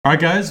All right,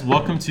 guys,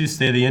 welcome to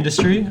State of the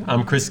Industry.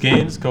 I'm Chris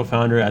Gaines,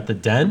 co-founder at The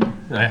Den.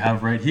 And I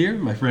have right here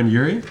my friend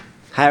Yuri.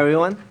 Hi,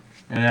 everyone.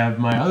 And I have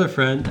my other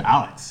friend,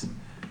 Alex.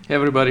 Hey,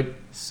 everybody.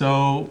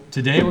 So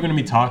today we're going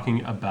to be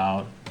talking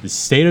about the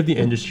state of the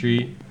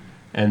industry.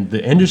 And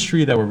the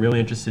industry that we're really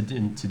interested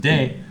in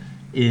today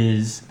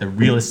is the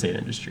real estate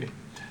industry.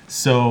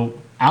 So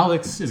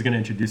Alex is going to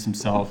introduce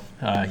himself.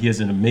 He has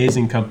an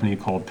amazing company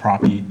called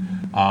Propy,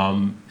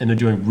 and they're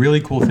doing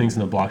really cool things in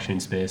the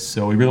blockchain space.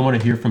 So we really want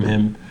to hear from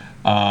him.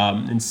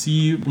 And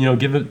see,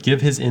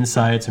 give his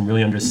insights and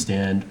really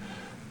understand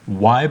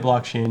why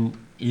blockchain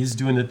is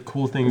doing the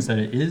cool things that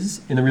it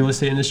is in the real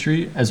estate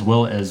industry, as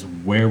well as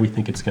where we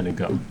think it's going to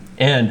go,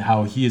 and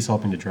how he is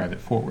helping to drive it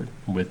forward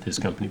with his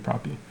company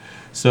Propy.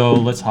 So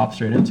let's hop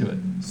straight into it.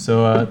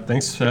 So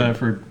thanks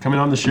for coming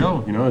on the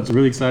show. It's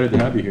really excited to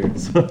have you here.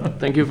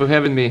 Thank you for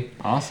having me.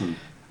 Awesome.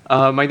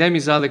 My name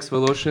is Alex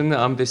Voloshin.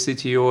 I'm the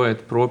CTO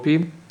at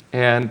Propy.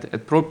 And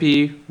at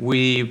Propy,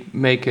 we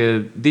make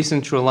a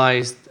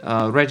decentralized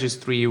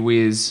registry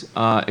with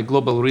a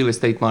global real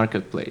estate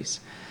marketplace.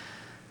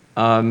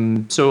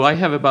 So I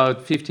have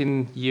about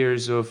 15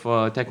 years of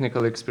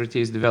technical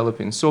expertise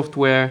developing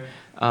software.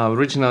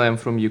 Originally, I'm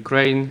from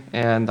Ukraine,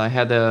 and I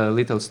had a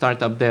little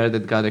startup there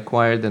that got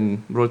acquired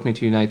and brought me to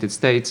the United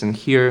States. And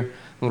here,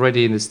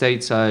 already in the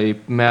States, I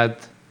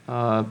met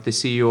the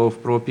CEO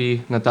of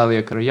Propy,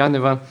 Natalia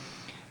Karayanova.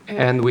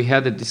 And we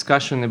had a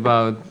discussion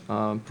about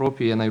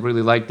Propy, and I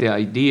really liked the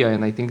idea,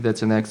 and I think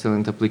that's an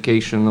excellent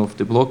application of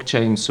the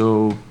blockchain.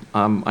 So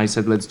I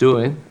said, let's do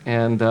it.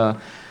 And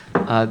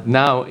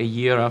now, a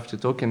year after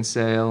token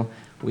sale,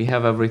 we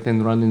have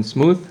everything running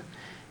smooth,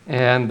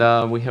 and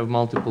we have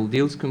multiple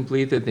deals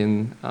completed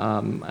in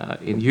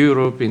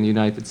Europe, in the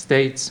United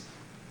States,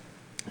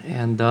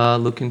 and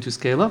looking to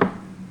scale up.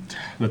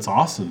 That's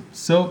awesome.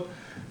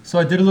 So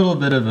I did a little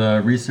bit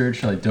of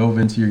research. I dove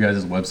into your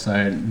guys'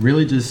 website,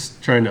 really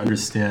just trying to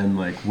understand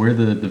where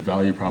the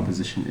value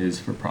proposition is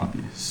for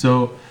Propy.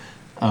 So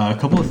a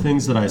couple of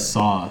things that I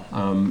saw.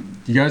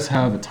 You guys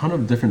have a ton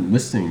of different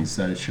listings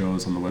that it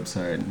shows on the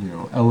website.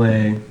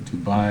 LA,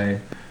 Dubai,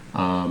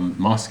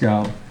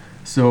 Moscow.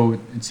 So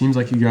it seems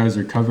like you guys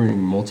are covering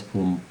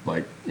multiple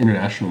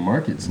international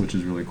markets, which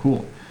is really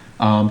cool.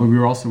 But we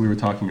were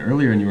talking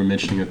earlier, and you were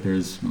mentioning that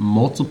there's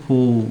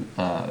multiple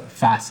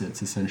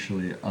facets,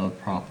 essentially, of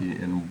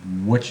Propy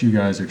and what you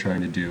guys are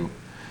trying to do.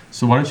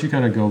 So why don't you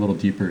kind of go a little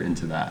deeper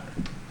into that?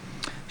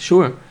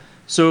 Sure.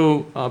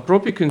 So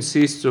Propy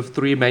consists of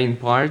three main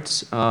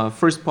parts.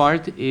 First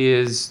part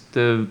is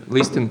the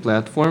listing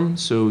platform,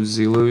 so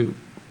Zillow,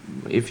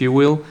 if you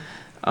will.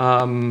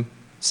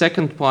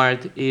 Second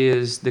part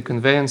is the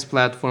conveyance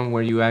platform,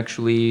 where you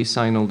actually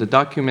sign all the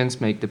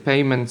documents, make the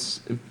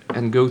payments,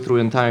 and go through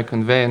entire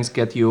conveyance,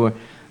 get your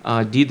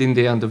deed in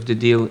the end of the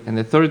deal. And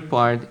the third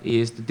part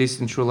is the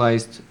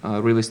decentralized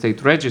real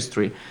estate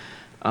registry,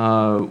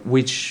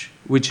 which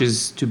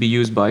is to be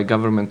used by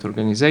government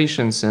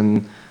organizations,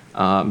 and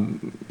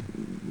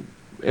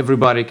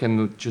everybody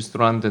can just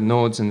run the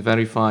nodes and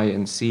verify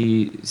and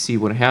see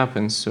what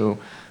happens. So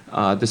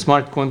the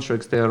smart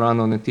contracts, they run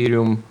on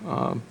Ethereum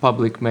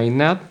public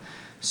mainnet.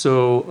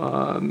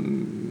 So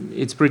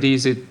it's pretty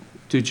easy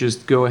to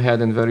just go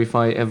ahead and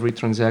verify every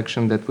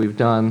transaction that we've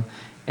done.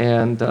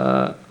 And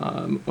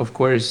of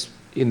course,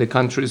 in the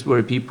countries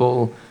where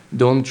people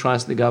don't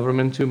trust the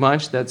government too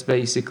much, that's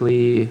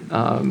basically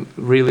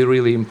really,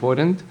 really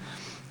important.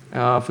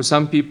 For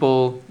some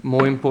people,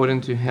 more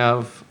important to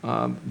have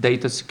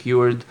data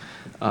secured.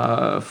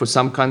 For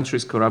some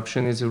countries,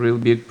 corruption is a real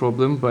big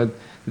problem, but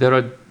there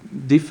are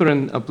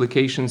different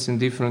applications in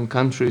different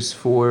countries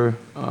for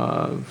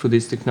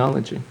this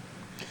technology.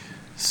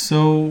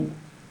 So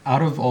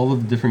out of all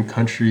of the different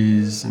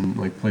countries and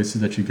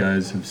places that you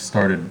guys have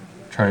started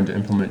trying to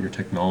implement your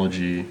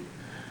technology,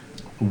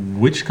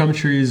 which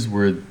countries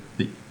were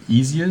the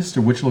easiest,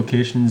 or which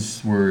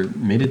locations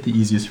made it the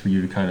easiest for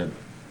you to kind of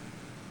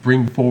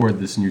bring forward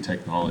this new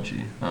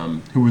technology?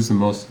 Who were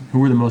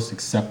the most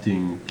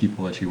accepting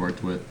people that you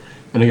worked with?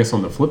 And I guess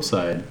on the flip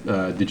side,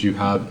 did you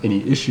have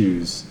any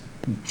issues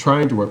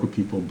trying to work with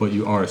people, but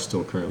you are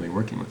still currently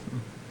working with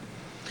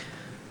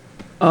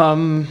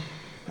them?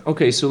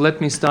 Okay, so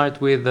let me start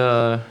with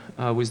the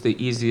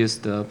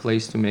easiest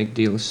place to make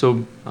deals.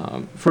 So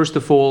first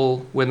of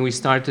all, when we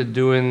started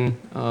doing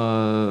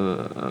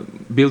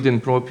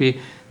building Propy,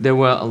 there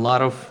were a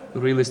lot of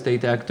real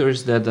estate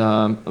actors that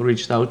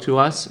reached out to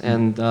us,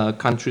 and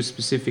countries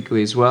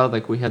specifically as well.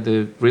 We had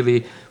a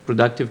really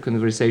productive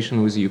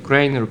conversation with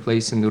Ukraine,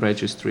 replacing the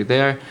registry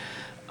there,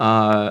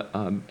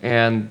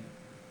 and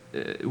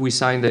we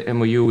signed the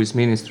MOU with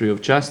Ministry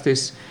of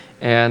Justice,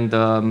 and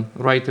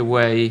right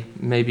away,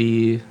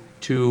 maybe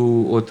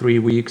 2 or 3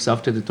 weeks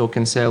after the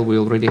token sale, we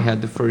already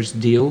had the first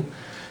deal.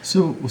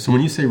 So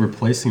when you say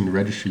replacing the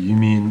registry, you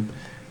mean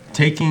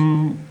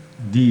taking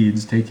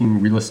deeds,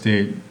 taking real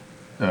estate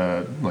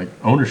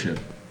ownership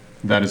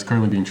that is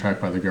currently being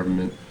tracked by the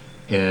government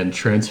and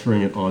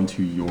transferring it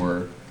onto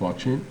your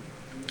blockchain?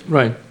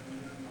 Right.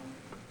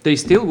 they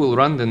still will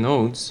run the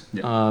nodes,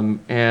 Yeah.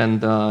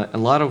 and a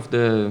lot of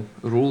the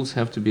rules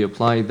have to be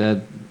applied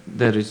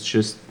that is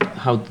just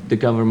how the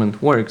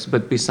government works.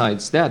 But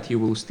besides that, you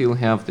will still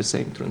have the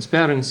same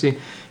transparency,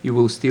 you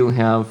will still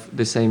have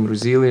the same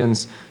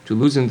resilience to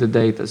losing the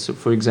data. So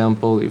for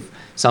example, if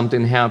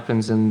something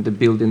happens and the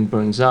building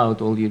burns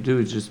out, all you do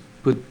is just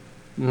put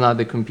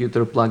another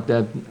computer, plug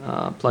that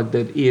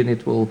in,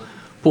 it will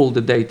pull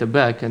the data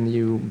back and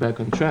you back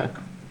on track.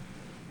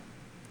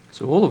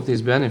 So all of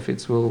these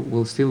benefits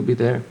will still be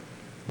there.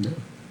 Yeah,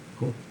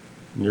 cool.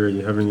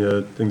 You having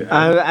a thing to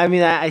add? I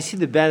mean, I see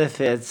the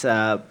benefits.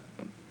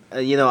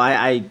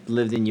 I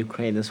lived in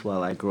Ukraine as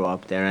well. I grew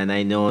up there, and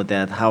I know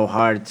that how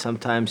hard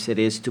sometimes it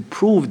is to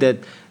prove that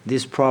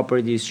this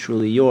property is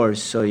truly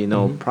yours. So,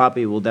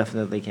 property will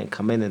definitely can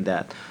come in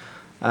that.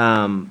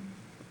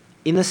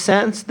 In a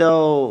sense,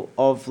 though,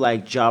 of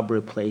like job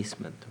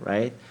replacement,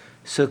 right?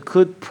 So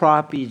could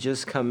property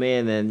just come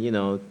in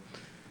and,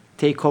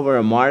 take over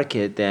a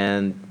market,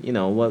 and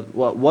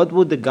what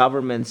would the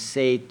government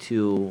say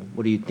to,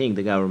 what do you think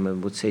the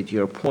government would say to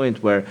your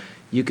point where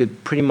you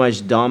could pretty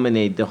much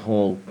dominate the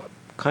whole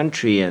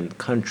country and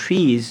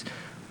countries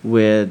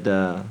with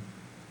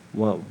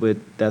with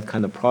that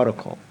kind of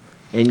protocol,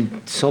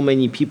 and so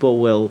many people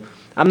will,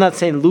 I'm not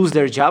saying lose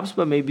their jobs,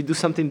 but maybe do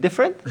something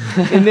different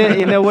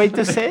in a way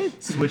to say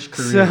it. Switch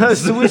So,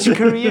 careers. switch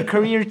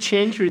career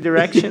change,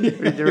 redirection.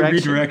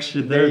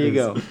 Redirection. There you it is.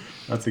 go.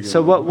 That's a good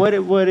So one.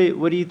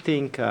 what do you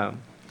think?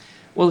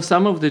 Well,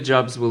 some of the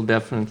jobs will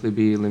definitely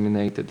be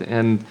eliminated,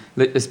 and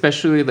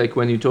especially like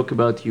when you talk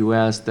about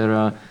U.S.,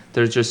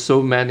 there's just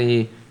so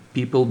many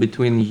people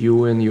between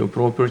you and your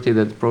property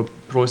that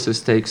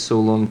process takes so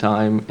long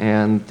time,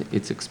 and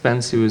it's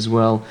expensive as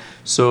well.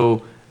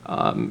 So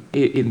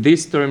in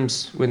these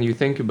terms, when you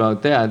think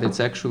about that, it's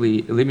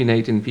actually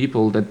eliminating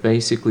people that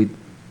basically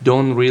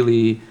don't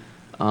really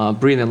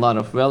bring a lot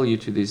of value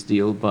to this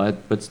deal,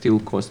 but still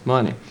cost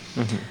money.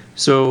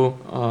 So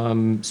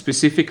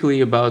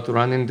specifically about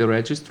running the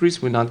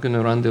registries, we're not going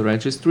to run the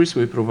registries.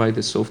 We provide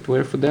the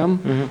software for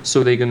them.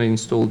 So they're going to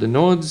install the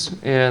nodes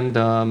and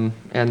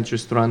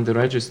just run the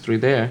registry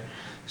there.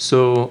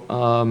 So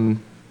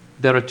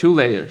there are two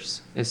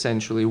layers,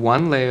 essentially.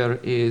 One layer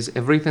is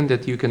everything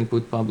that you can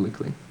put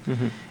publicly.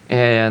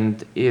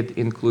 And it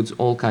includes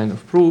all kind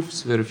of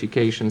proofs,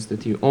 verifications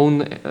that you own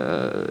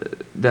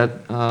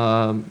that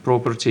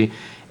property.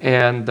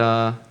 And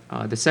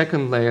the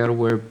second layer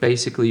where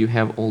basically you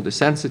have all the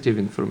sensitive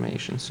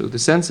information. So the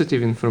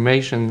sensitive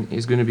information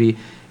is going to be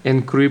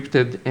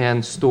encrypted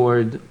and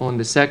stored on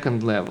the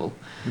second level.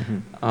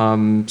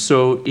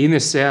 So in a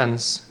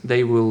sense,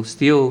 they will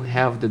still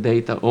have the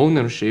data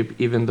ownership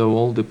even though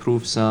all the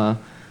proofs are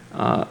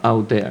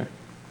out there,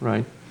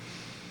 right?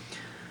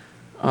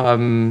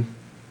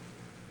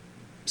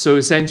 So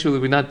essentially,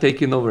 we're not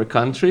taking over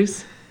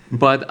countries,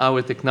 but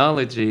our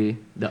technology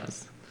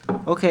does.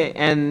 Okay,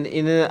 and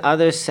in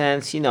another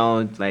sense,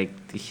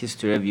 like the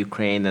history of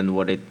Ukraine and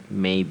what it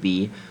may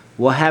be,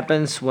 what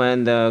happens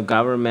when the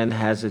government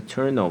has a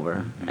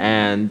turnover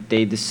and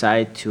they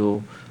decide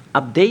to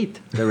update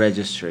the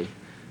registry?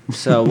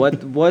 So what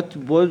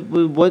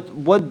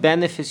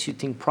benefits you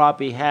think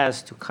property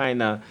has to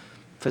kind of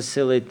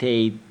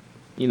facilitate,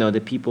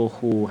 the people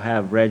who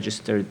have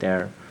registered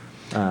their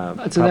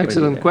That's an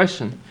excellent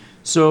question.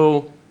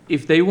 So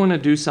if they want to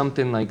do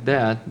something like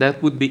that,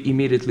 that would be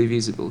immediately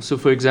visible. So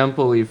for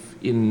example, if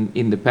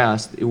in the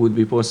past it would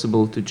be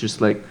possible to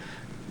just like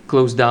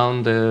close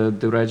down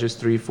the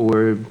registry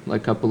for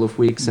like a couple of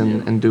weeks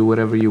and do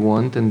whatever you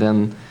want, and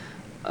then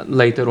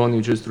later on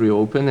you just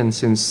reopen, and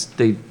since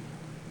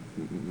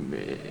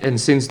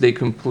they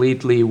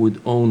completely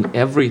would own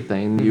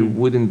everything, you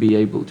wouldn't be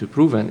able to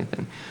prove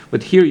anything.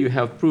 But here you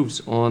have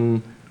proofs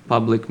on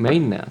public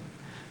mainnet.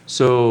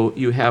 So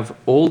you have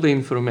all the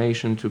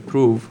information to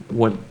prove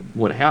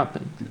what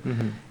happened.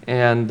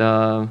 And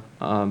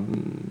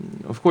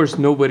of course,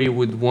 nobody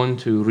would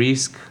want to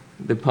risk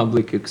the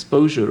public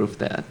exposure of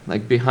that.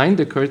 Like behind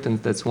the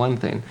curtains, that's one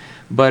thing.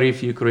 But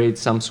if you create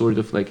some sort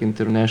of like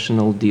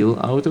international deal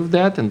out of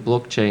that, and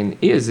blockchain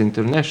is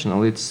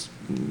international, it's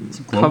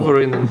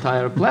covering the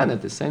entire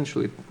planet,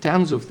 essentially,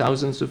 tens of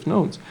thousands of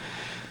nodes.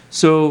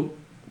 So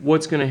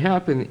what's going to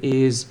happen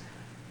is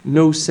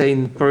no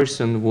sane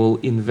person will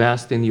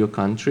invest in your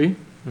country,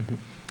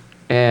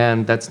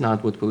 and that's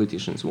not what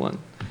politicians want.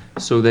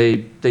 So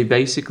they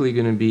basically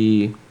going to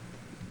be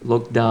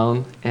locked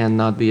down and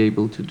not be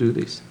able to do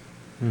this.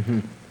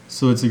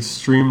 So it's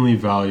extremely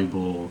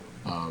valuable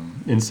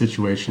in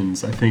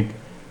situations. I think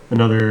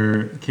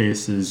another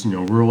case is,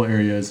 rural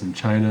areas in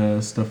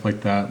China, stuff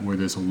like that, where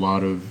there's a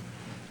lot of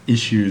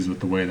issues with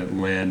the way that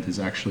land is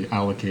actually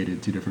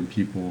allocated to different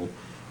people,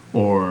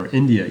 or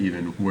India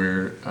even,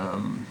 where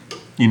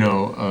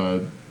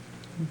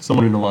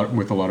someone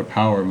with a lot of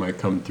power might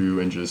come through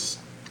and just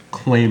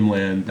claim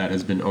land that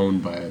has been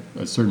owned by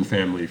a certain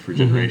family for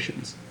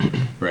generations,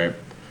 right?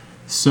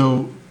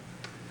 So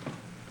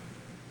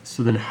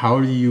then how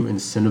do you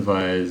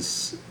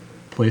incentivize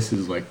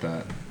places like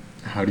that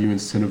how do you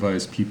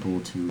incentivize people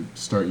to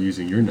start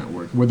using your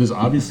network? Where there's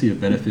obviously a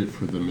benefit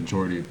for the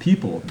majority of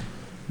people,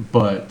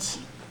 but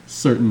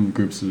certain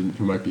groups who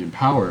might be in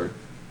power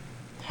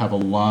have a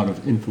lot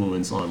of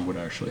influence on what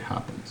actually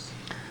happens.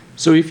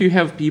 So if you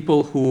have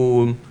people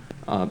who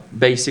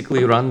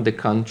basically run the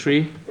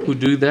country who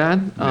do that,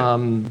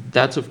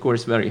 that's of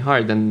course very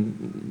hard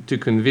and to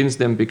convince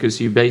them, because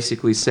you're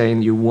basically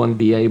saying you won't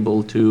be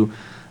able to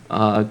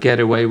get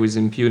away with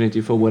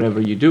impunity for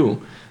whatever you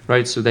do,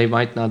 right? So they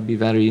might not be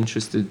very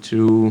interested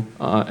to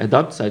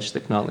adopt such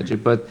technology.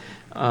 But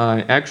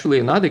actually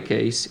another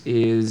case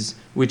is,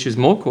 which is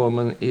more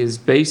common, is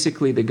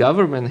basically the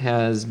government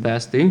has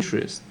best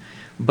interest,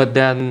 but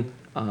then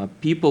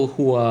people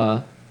who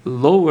are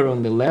lower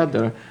on the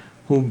ladder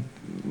who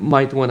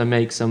might want to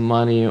make some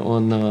money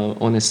on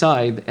the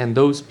side, and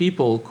those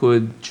people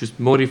could just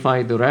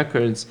modify the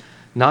records,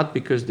 not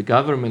because the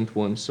government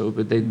wants so,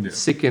 but they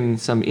sicken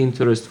some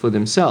interest for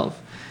themselves.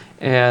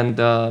 And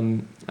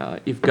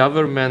if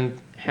government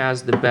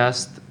has the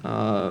best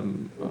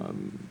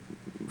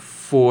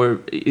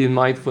in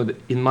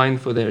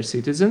mind for their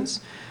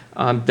citizens,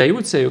 they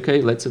would say,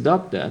 okay, let's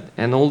adopt that,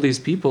 and all these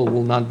people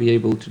will not be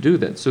able to do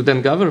that. So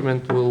then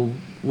government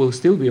will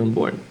still be on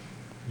board.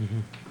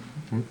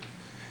 Mm-hmm.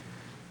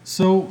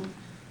 So,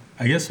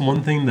 I guess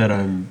one thing that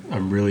I'm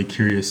really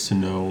curious to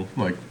know,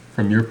 like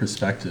from your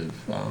perspective,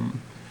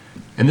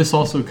 and this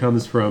also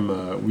comes from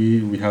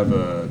we have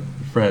a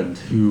friend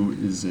who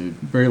is a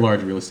very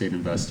large real estate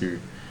investor,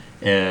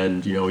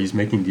 and he's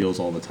making deals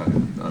all the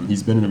time.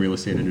 He's been in the real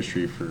estate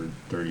industry for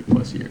 30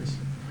 plus years.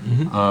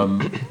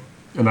 Mm-hmm.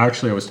 And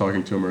actually, I was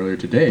talking to him earlier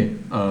today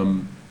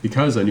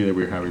because I knew that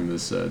we were having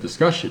this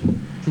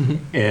discussion.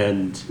 Mm-hmm.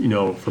 And,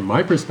 from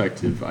my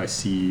perspective, I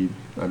see,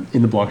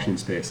 in the blockchain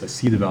space, I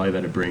see the value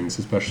that it brings,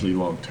 especially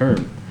long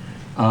term.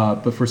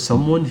 But for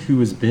someone who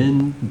has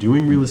been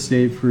doing real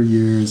estate for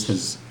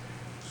years,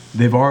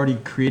 they've already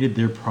created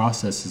their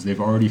processes,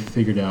 they've already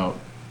figured out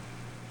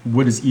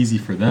what is easy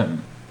for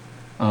them.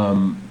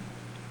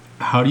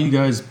 How do you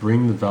guys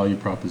bring the value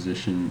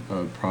proposition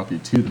of Propy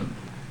to them?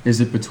 Is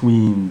it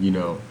between,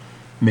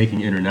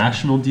 making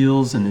international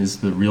deals, and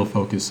is the real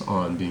focus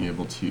on being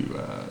able to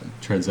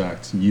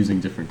transact using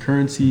different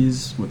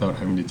currencies without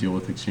having to deal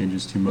with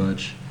exchanges too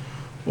much?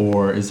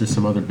 Or is there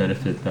some other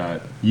benefit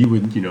that you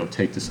would,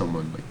 take to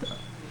someone like that?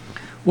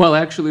 Well,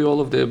 actually,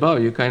 all of the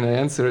above. You kind of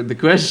answered the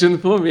question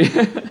for me.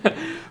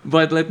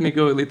 But let me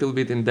go a little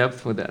bit in depth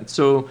for that.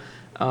 So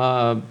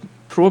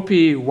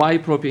why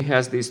Propy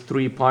has these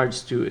three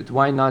parts to it?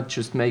 Why not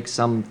just make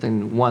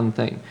something one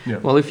thing? Yeah.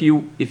 Well, if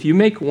you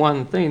make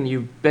one thing,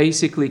 you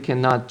basically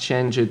cannot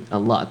change it a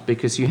lot,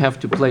 because you have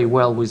to play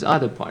well with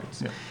other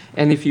parts. Yeah.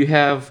 And if you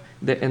have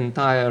the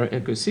entire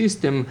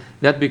ecosystem,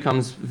 that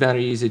becomes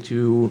very easy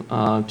to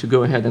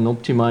go ahead and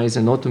optimize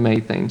and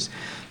automate things.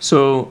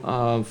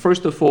 So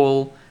first of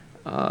all,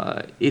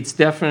 it's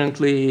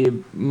definitely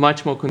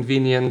much more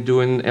convenient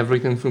doing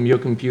everything from your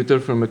computer,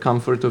 from the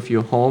comfort of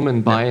your home,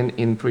 and buying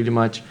in pretty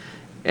much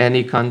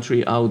any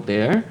country out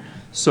there.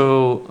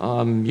 So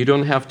you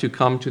don't have to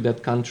come to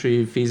that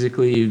country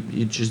physically.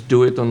 You just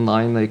do it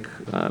online, like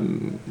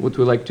what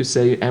we like to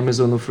say,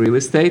 Amazon of real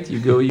estate. You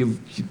go, you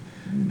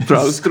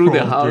browse through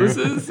the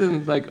houses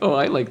and like, oh,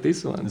 I like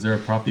this one. Is there a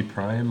Propy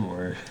Prime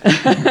or?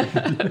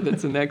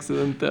 That's an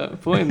excellent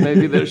point.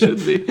 Maybe there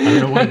should be. I don't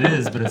know what it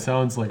is, but it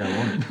sounds like I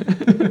want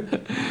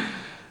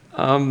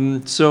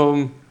it.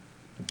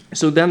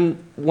 So then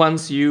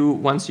once you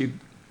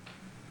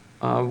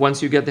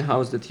get the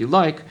house that you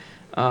like,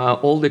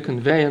 all the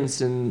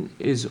conveyancing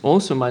is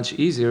also much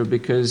easier,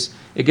 because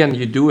again,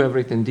 you do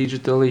everything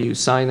digitally, you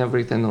sign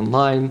everything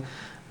online.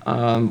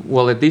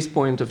 Well, at this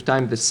point of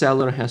time, the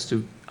seller has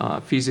to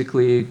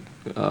physically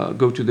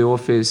go to the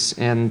office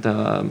and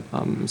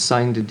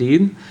sign the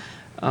deed.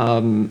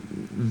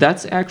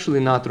 That's actually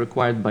not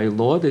required by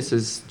law. This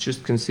is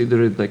just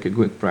considered like a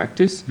good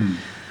practice.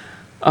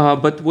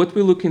 But what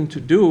we're looking to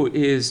do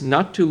is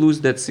not to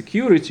lose that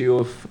security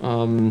of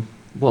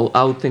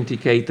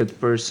authenticated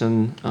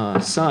person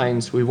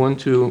signs.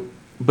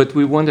 But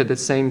we want at the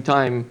same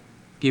time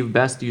give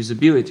best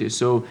usability.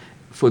 So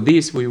for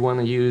this, we want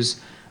to use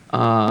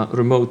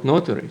remote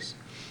notaries.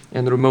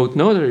 And remote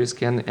notaries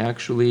can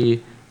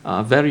actually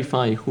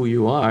verify who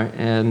you are,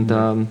 and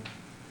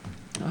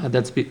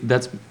that's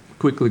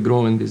quickly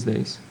growing these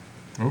days.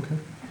 Okay.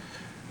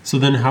 So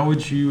then how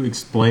would you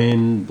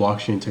explain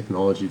blockchain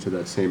technology to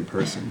that same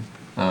person?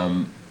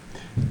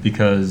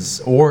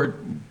 Or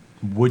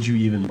would you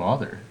even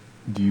bother?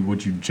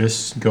 Would you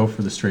just go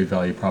for the straight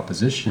value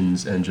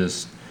propositions and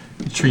just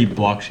treat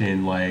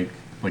blockchain like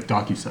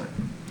DocuSign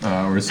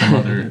or some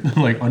other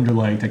like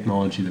underlying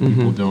technology that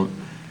people don't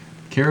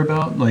care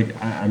about? Like,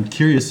 I'm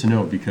curious to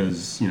know,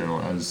 because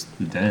as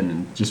the Den,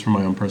 and just from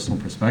my own personal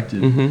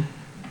perspective,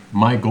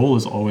 my goal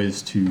is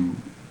always to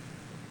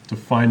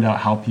find out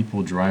how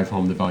people drive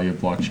home the value of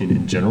blockchain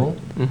in general,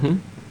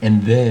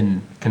 and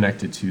then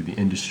connect it to the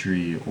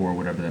industry or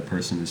whatever that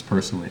person is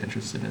personally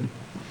interested in.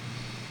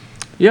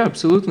 Yeah,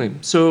 absolutely.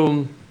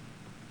 So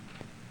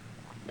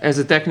as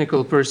a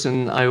technical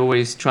person, I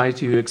always try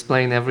to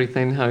explain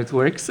everything how it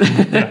works.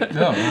 Yeah,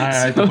 no,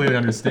 I completely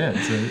understand.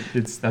 So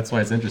that's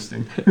why it's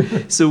interesting.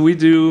 So we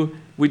do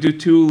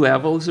two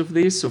levels of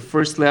this. So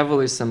first level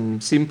is some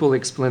simple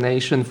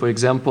explanation. For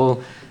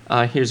example,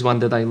 here's one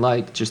that I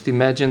like. Just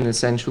imagine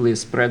essentially a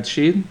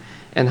spreadsheet,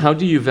 and how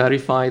do you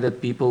verify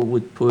that people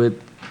would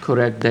put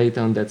correct data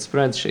on that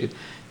spreadsheet?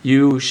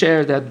 You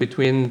share that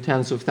between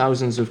tens of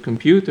thousands of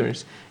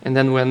computers, and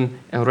then when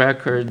a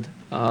record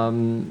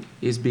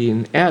is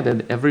being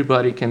added,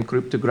 everybody can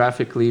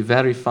cryptographically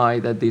verify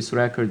that this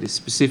record is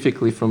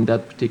specifically from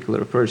that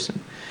particular person.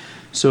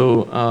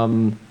 So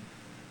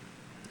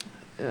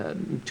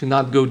to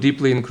not go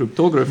deeply in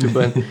cryptography,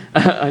 but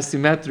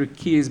asymmetric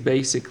keys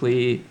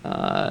basically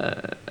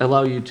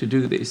allow you to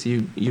do this.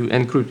 You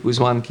encrypt with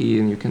one key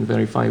and you can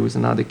verify with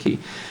another key.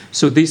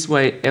 So this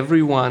way,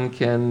 everyone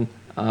can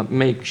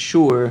make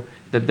sure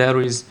that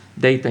there is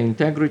data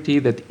integrity,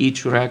 that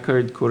each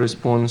record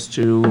corresponds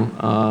to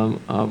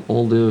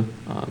all the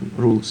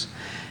rules.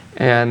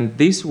 And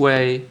this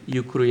way,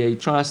 you create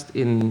trust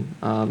in,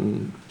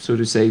 so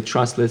to say,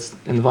 trustless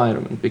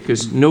environment,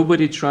 because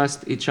nobody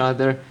trusts each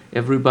other,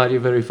 everybody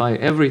verify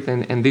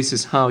everything, and this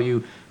is how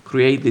you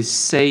create this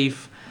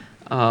safe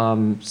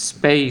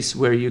space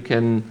where you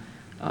can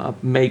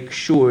make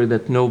sure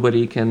that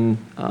nobody can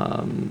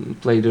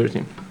play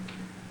dirty.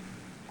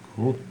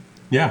 Cool.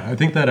 Yeah, I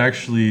think that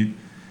actually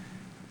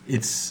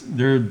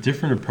there are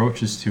different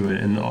approaches to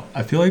it, and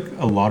I feel like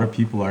a lot of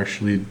people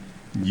actually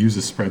use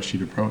a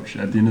spreadsheet approach.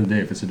 At the end of the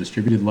day, if it's a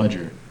distributed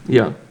ledger,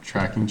 Yeah.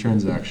 tracking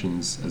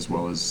transactions as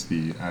well as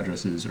the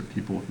addresses or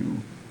people who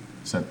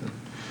sent them.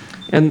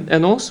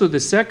 And also the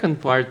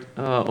second part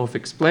of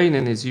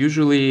explaining is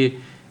usually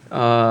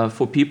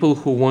for people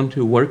who want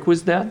to work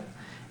with that.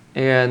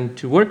 And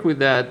to work with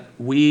that,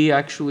 we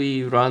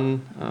actually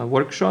run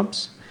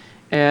workshops.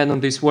 And on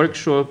these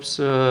workshops,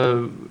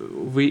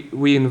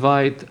 we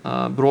invite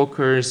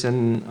brokers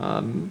and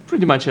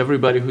pretty much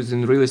everybody who's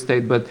in real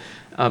estate, but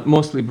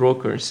mostly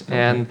brokers. Okay.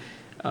 And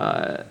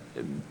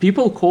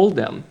people call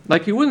them.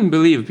 Like you wouldn't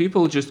believe,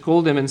 people just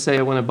call them and say,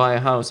 I want to buy a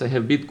house, I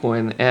have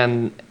Bitcoin,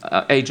 and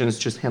agents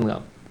just hang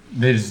up.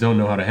 They just don't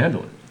know how to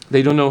handle it.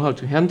 They don't know how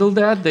to handle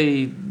that.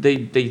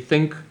 They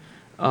think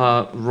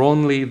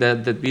wrongly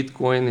that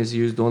Bitcoin is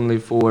used only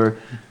for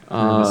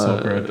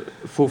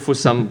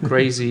some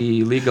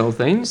crazy legal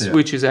things, Yeah.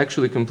 which is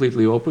actually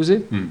completely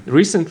opposite.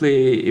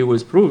 Recently, it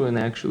was proven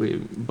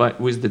actually, but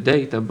with the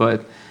data. But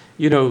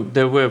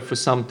there were for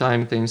some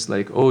time things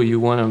like, oh, you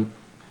want to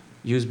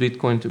use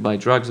Bitcoin to buy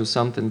drugs or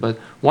something. But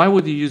why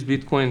would you use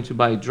Bitcoin to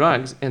buy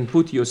drugs and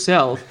put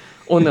yourself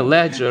on a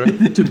ledger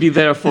to be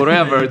there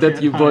forever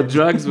that you bought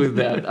drugs with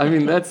that? I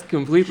mean, that's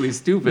completely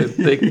stupid.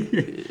 Like,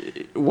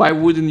 why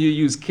wouldn't you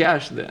use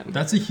cash then?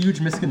 That's a huge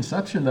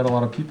misconception that a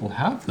lot of people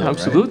have, though.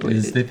 Absolutely.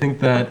 Right? Is they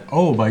think that,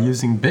 by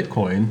using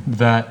Bitcoin,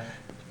 that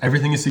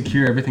everything is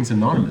secure, everything's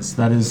anonymous.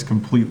 That is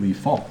completely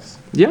false.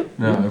 Yeah.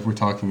 Now, if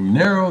we're talking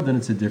Monero, then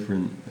it's a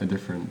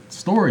different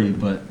story.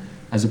 But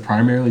as a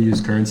primarily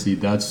used currency,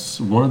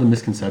 that's one of the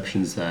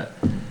misconceptions that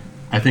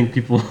I think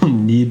people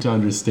need to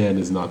understand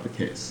is not the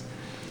case.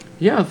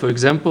 Yeah, for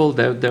example,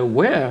 there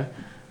were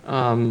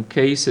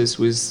cases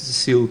with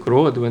Silk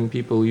Road when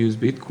people used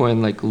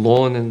Bitcoin like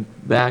long and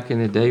back in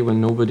the day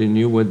when nobody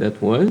knew what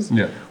that was.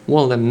 Yeah.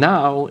 Well, and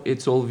now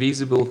it's all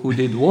visible who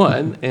did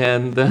what,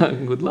 and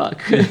good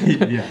luck.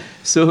 Yeah.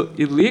 So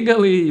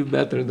illegally, you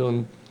better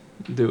don't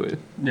do it.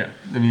 Yeah.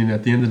 I mean,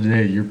 at the end of the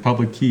day, your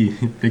public key,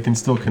 they can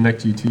still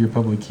connect you to your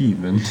public key,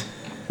 then.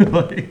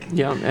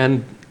 Yeah,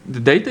 and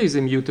the data is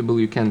immutable.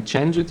 You can't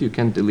change it, you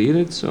can't delete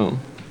it, so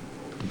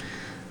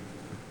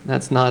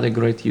that's not a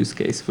great use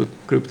case for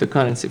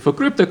cryptocurrency. For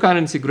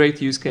cryptocurrency,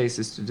 great use case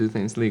is to do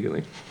things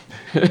legally.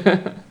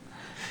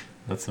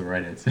 That's the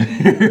right answer.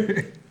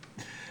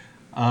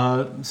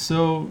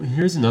 So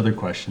here's another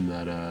question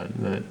that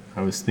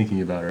I was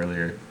thinking about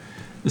earlier.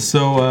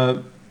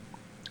 So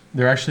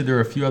there are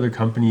a few other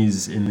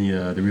companies in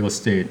the real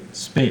estate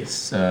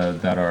space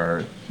that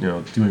are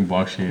doing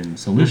blockchain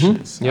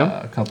solutions.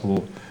 Yeah. A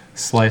couple,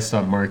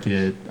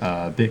 Slice.market,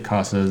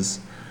 Bitcasas.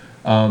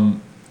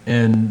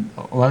 And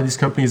a lot of these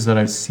companies that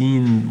I've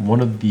seen,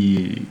 one of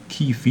the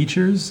key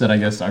features that I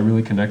guess I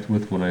really connect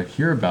with when I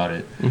hear about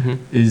it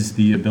is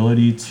the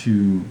ability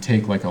to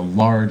take like a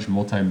large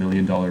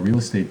multi-million-dollar real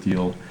estate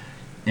deal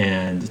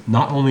and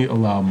not only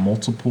allow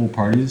multiple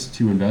parties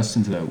to invest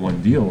into that one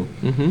deal,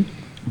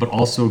 but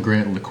also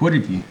grant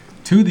liquidity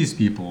to these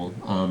people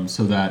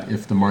so that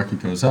if the market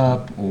goes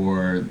up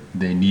or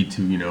they need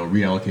to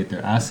reallocate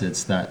their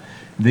assets, that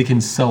they can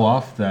sell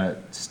off that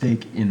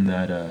stake in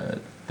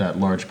that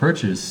large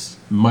purchase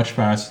much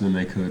faster than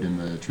they could in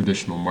the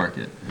traditional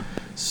market.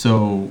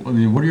 So, I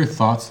mean, what are your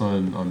thoughts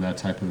on that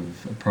type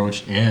of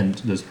approach? And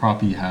does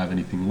Propy have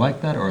anything like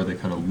that, or are they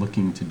kind of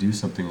looking to do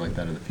something like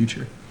that in the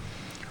future?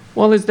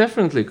 Well, it's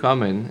definitely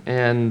coming,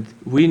 and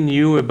we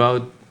knew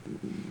about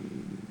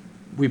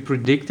we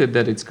predicted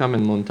that it's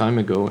coming a long time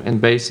ago.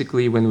 And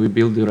basically, when we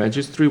build the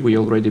registry, we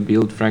already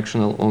build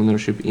fractional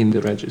ownership in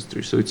the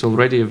registry. So it's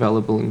already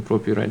available in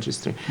Propy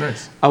registry.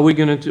 Nice. Are we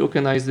going to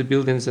tokenize the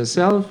buildings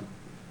ourselves?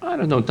 I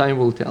don't know. Time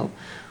will tell.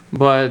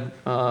 But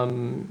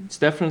it's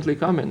definitely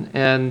coming.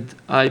 And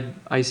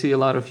I see a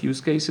lot of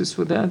use cases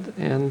for that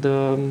and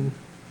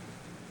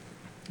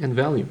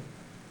value.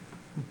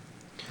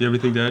 You have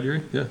anything to add,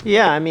 Yuri? Yeah.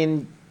 Yeah, I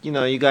mean, you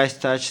know, you guys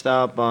touched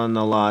up on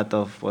a lot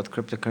of what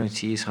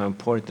cryptocurrency is, how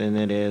important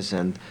it is,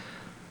 and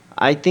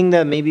I think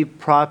that maybe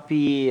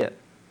Propy,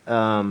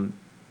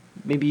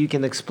 maybe you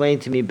can explain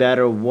to me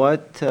better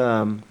what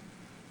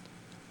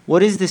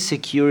is the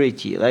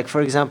security? Like,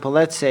 for example,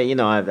 let's say, you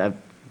know, I've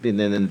been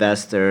an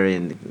investor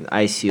in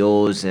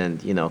ICOs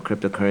and, you know,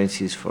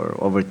 cryptocurrencies for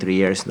over 3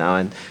 years now.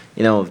 And,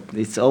 you know,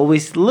 it's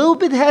always a little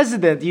bit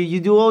hesitant. You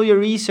do all your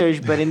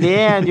research, but in the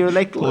end, you're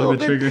like a little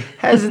bit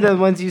hesitant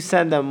once you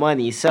send them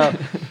money. So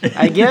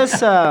I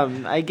guess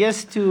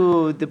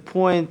to the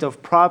point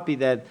of Propy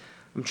that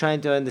I'm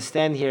trying to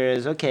understand here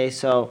is, okay,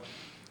 so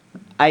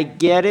I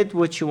get it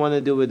what you want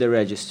to do with the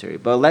registry,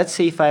 but let's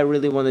say if I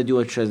really want to do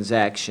a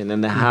transaction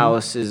and the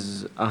house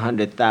is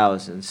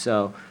 100,000,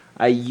 so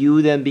are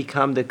you then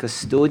become the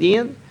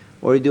custodian,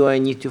 or do I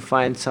need to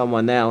find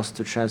someone else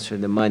to transfer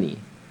the money?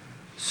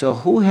 So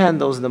who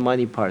handles the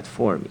money part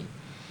for me?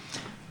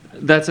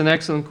 That's an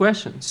excellent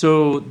question.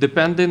 So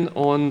depending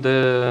on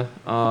the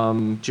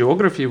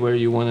geography where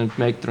you want to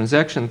make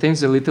transaction,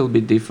 things are a little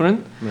bit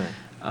different. Right.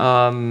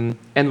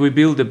 And we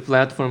build the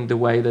platform the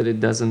way that it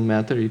doesn't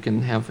matter. You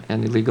can have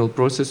any legal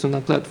process on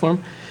the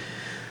platform.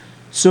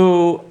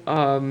 So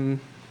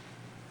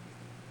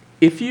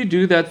if you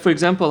do that, for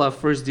example, our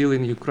first deal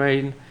in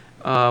Ukraine,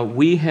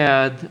 we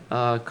had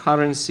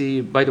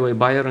currency, by the way,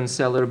 buyer and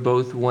seller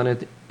both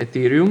wanted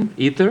Ethereum,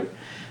 Ether.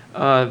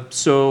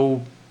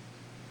 So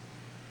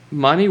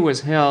money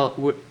was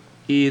held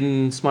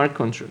in smart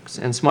contracts,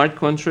 and smart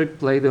contract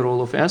play the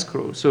role of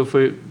escrow.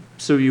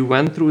 So you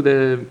went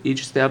through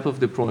each step of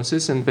the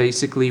process, and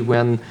basically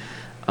when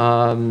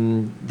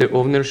the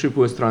ownership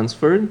was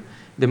transferred,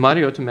 the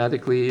money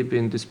automatically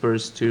been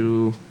dispersed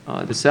to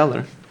the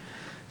seller.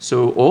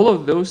 So all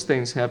of those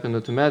things happen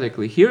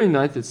automatically. Here in the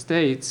United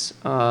States,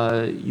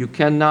 you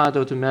cannot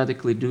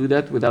automatically do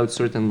that without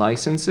certain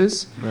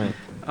licenses, Right.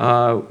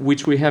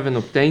 which we haven't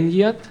obtained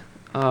yet,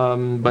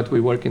 but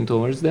we're working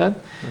towards that.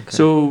 Okay.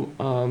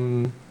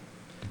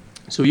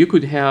 So you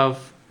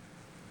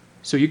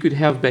could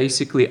have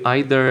basically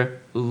either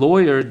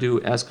lawyer do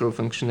escrow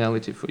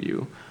functionality for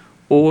you,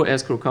 or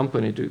escrow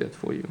company do that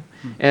for you.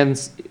 And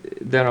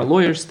there are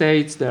lawyer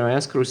states, there are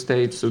escrow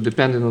states, so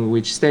depending on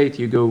which state,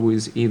 you go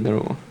with either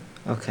or.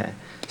 Okay.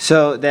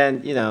 So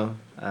then, you know,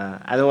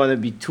 I don't want to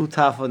be too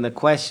tough on the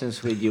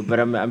questions with you, but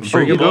I'm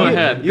sure Bring 'em on. you're Go the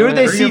ahead. Bring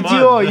 'em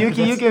CTO. on.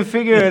 You can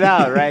figure it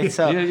out, right?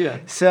 So Yeah.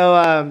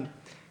 So,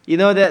 you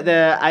know,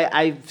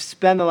 I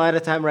spend a lot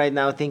of time right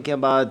now thinking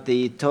about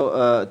the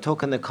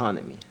token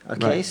economy.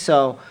 Okay, Right.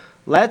 so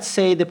let's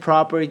say the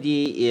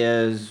property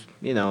is,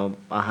 you know,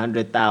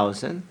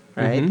 100,000,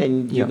 right? Mhm.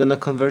 And you're Yeah. gonna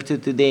convert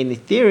it today in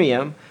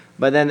Ethereum,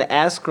 but then the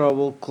escrow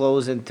will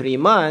close in 3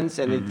 months,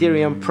 and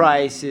Ethereum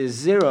price is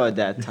 0 at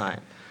that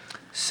time.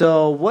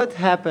 So what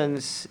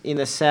happens in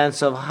a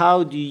sense of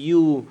how do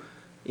you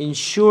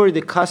ensure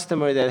the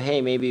customer that, hey,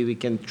 maybe we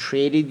can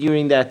trade it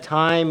during that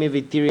time if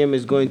Ethereum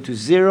is going to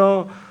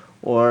 0,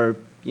 or,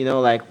 you know,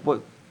 like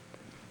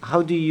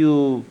how do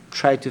you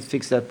try to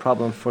fix that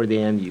problem for the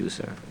end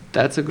user?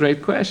 That's a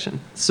great question.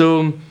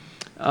 So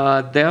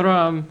there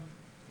are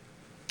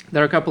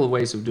a couple of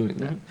ways of doing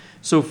that.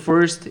 So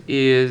first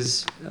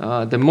is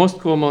the most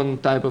common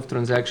type of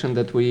transaction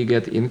that we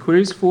get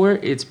inquiries for.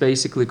 It's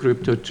basically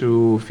crypto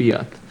to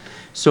fiat.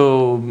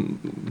 So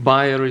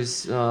buyer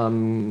is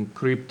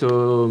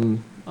crypto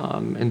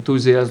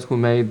enthusiast who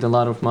made a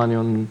lot of money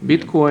on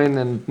Bitcoin,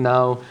 and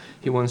now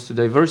he wants to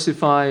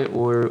diversify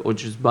or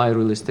just buy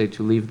real estate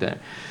to live there.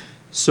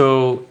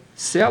 So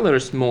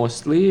sellers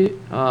mostly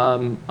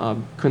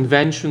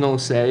conventional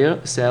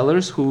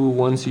sellers who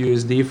wants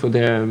USD for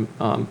their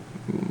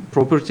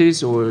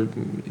properties, or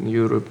in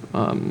Europe,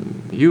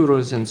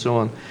 euros and so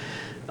on.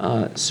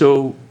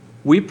 So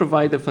we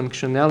provide the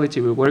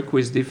functionality. We work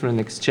with different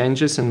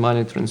exchanges and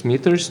money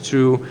transmitters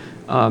to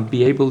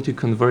be able to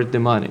convert the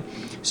money.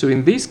 So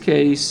in this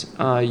case,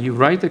 you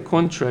write a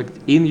contract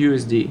in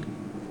USD,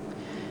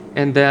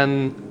 and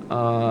then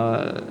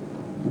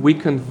we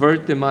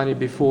convert the money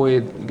before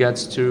it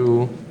gets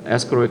to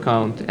escrow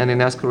account. And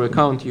in escrow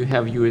account, you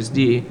have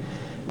USD,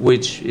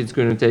 which it's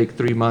going to take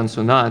 3 months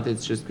or not.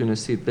 It's just going to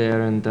sit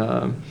there and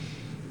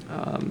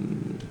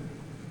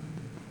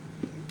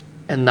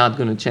not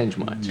going to change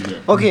much.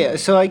 Okay,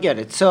 so I get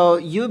it. So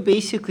you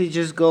basically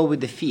just go with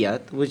the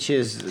fiat, which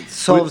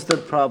solves the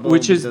problem.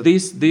 Which is with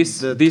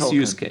this token.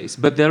 use case.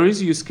 But there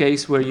is use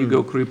case where you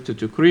go crypto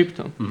to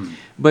crypto.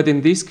 But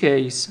in this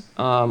case,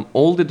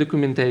 all the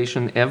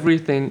documentation,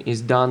 everything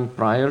is done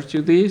prior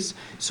to this.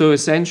 So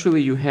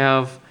essentially you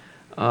have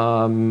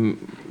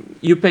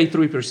you pay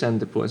 3%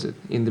 deposit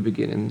in the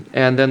beginning,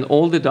 and then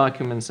all the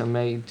documents are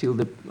made till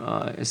the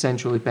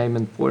essentially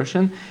payment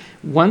portion.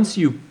 Once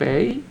you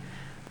pay,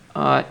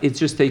 it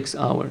just takes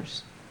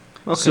hours.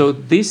 Okay. So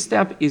this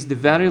step is the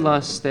very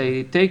last step.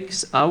 It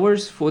takes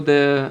hours for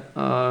the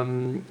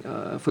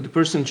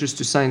person just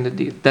to sign the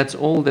deed. That's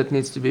all that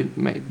needs to be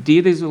made.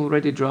 Deed is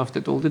already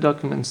drafted, all the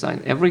documents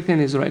signed,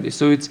 everything is ready.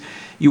 So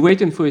you're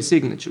waiting for a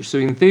signature. So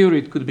in theory,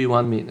 it could be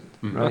 1 minute,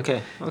 right?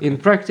 Okay. In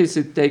practice,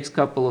 it takes a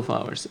couple of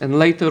hours. And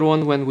later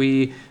on, when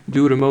we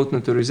do remote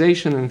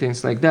notarization and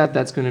things like that,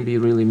 that's going to be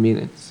really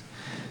minutes.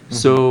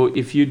 So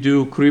if you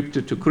do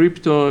crypto to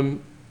crypto,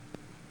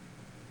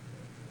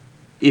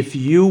 if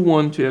you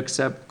want to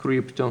accept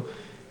crypto,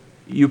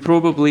 you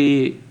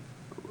probably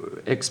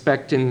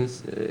expecting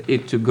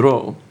it to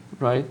grow,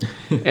 right?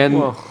 And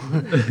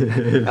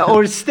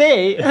Or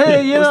stay,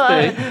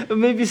 stay.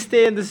 maybe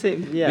stay in the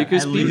same, yeah.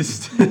 because At peop-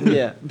 least.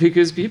 Yeah.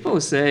 because people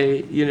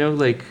say,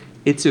 like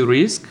it's a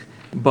risk,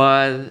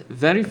 but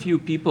very few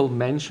people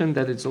mention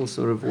that it's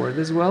also a reward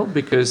as well,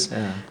 because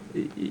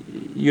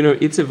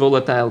it's a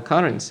volatile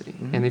currency,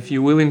 and if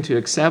you're willing to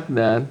accept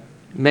that,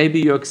 maybe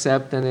you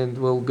accept and it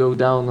will go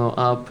down or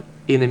up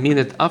in a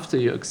minute after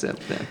you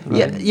accept that,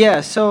 right?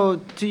 Yeah.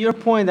 So to your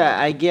point,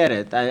 I get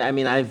it. I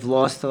mean, I've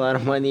lost a lot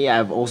of money.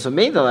 I've also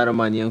made a lot of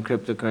money on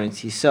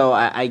cryptocurrency. So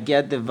I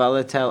get the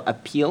volatile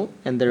appeal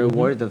and the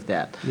reward of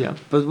that. Yeah.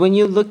 But when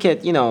you look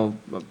at,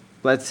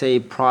 let's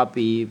say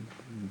Propy,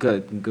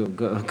 God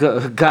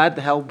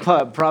help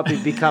Propy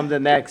become the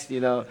next,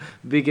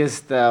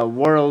 biggest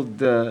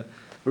world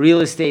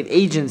real estate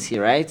agency,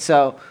 right?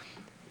 So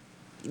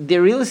the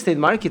real estate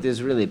market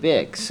is really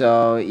big.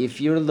 So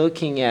if you're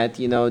looking at,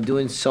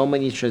 doing so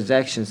many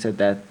transactions at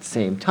that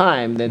same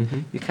time,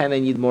 then you kind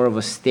of need more of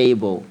a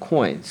stable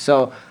coin.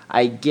 So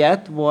I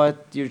get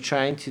what you're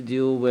trying to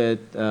do with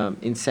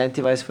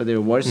incentivize for the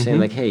rewards, saying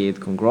like, hey, it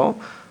can grow.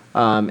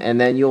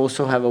 And then you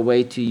also have a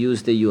way to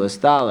use the US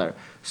dollar.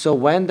 So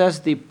when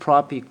does the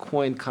Propy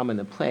coin come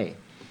into play?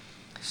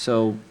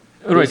 So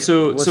All right,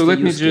 so what's the let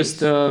me use just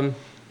case?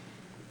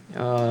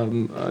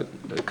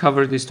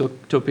 cover this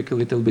topic a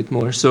little bit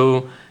more.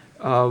 So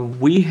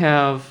we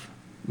have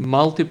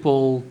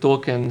multiple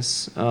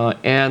tokens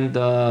and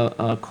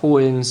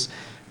coins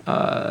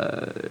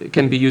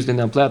can be used in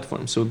our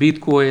platform. So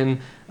Bitcoin,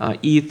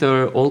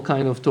 Ether, all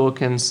kind of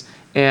tokens,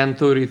 and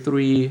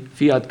 33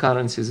 fiat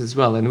currencies as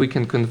well. And we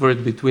can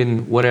convert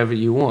between whatever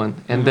you want.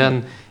 And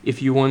then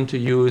if you want to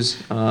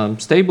use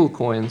stable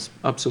coins,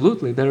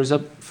 absolutely.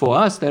 For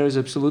us, there is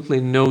absolutely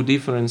no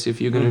difference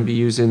if you're going to be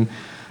using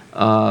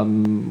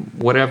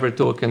whatever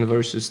token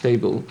versus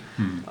stable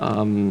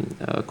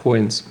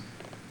coins.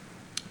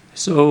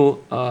 So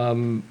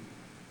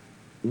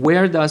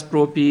where does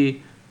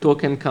Propy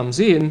token comes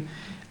in?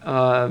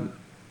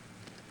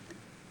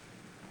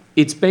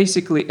 It's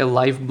basically a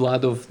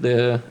lifeblood of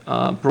the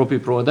Propy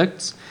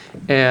products,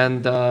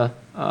 and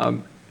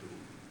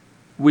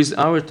with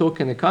our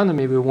token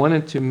economy, we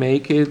wanted to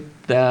make it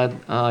that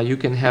you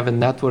can have a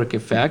network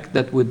effect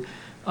that would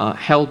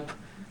help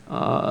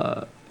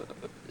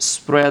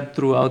spread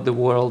throughout the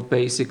world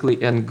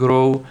basically and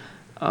grow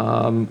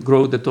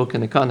the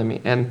token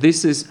economy. And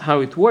this is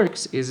how it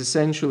works, is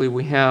essentially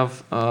we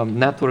have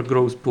network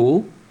growth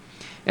pool,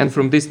 and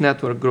from this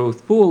network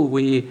growth pool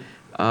we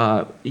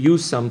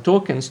use some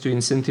tokens to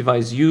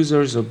incentivize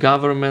users or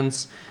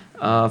governments.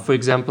 For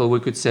example, we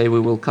could say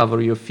we will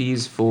cover your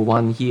fees for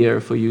 1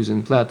 year for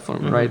using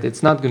platform, right?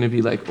 It's not going to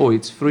be like, oh,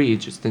 it's free,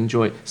 just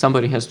enjoy.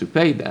 Somebody has to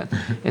pay that.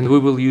 And we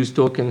will use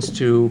tokens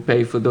to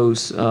pay for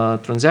those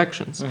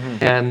transactions.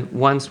 And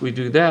once we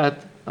do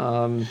that,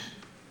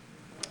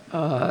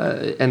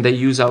 and they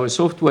use our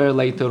software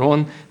later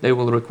on, they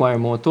will require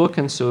more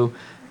tokens. So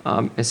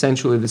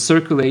essentially the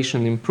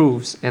circulation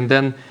improves. And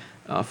then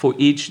for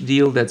each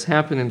deal that's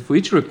happening, for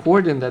each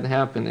recording that's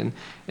happening,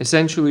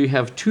 essentially you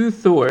have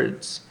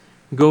 2/3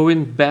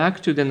 going back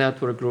to the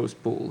network growth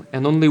pool,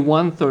 and only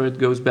 1/3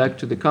 goes back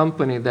to the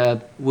company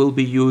that will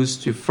be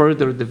used to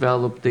further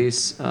develop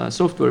this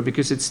software,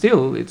 because it's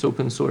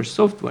open source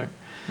software.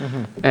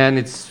 And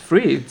it's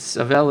free, it's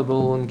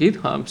available on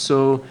GitHub.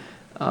 So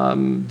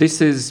this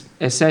is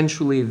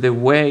essentially the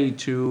way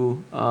to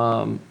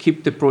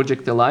keep the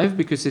project alive,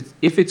 because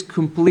if it's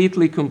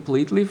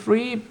completely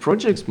free,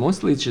 projects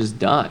mostly just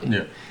die.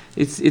 Yeah.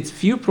 It's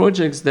few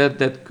projects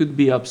that could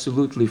be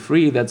absolutely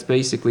free. That's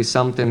basically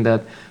something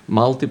that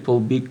multiple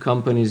big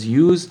companies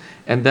use,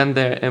 and then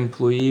their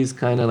employees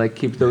kind of like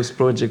keep those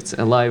projects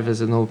alive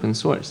as an open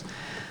source,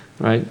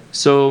 right?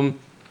 So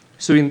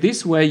in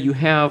this way, you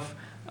have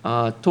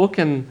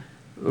token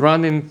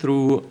running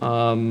through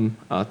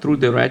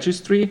the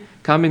registry,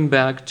 coming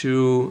back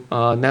to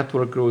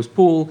network growth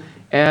pool,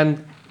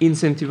 and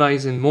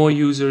incentivizing more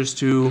users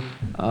to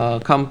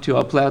come to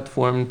our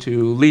platform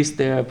to list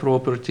their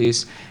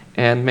properties,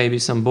 and maybe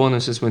some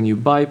bonuses when you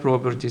buy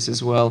properties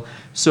as well.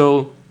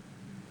 So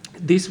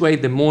this way,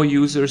 the more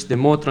users, the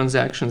more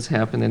transactions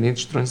happen, and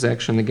each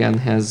transaction again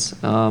has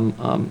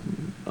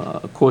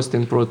cost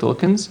in Pro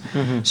tokens.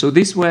 So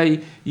this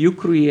way, you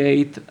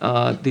create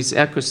this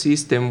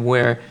ecosystem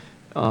where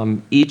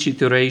each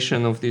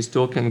iteration of this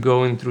token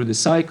going through the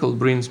cycle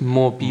brings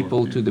more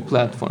people to the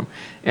platform.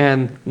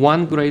 And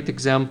one great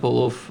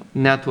example of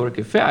network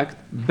effect,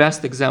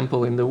 best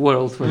example in the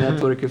world for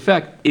network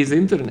effect, is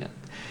internet.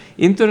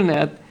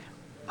 Internet,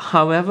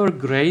 however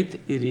great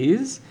it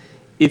is,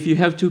 if you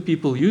have two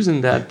people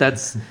using that,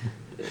 that's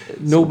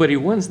nobody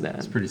wants that.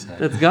 It's pretty sad.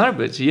 That's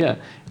garbage, yeah.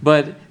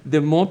 But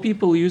the more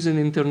people using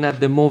internet,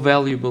 the more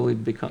valuable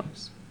it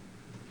becomes.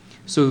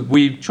 So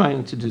we're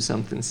trying to do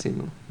something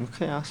similar.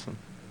 Okay, awesome.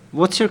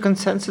 What's your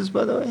consensus,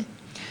 by the way?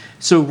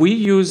 So we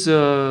use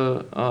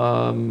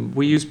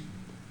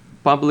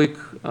public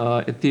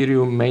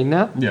Ethereum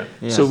mainnet. Yeah.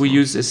 So Yes. we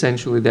use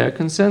essentially their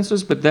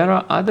consensus, but there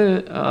are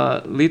other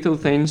little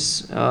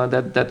things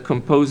that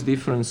compose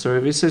different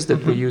services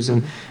that we use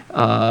in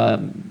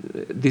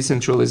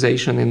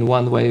decentralization in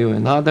one way or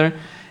another.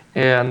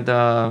 And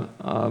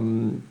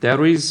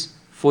there is,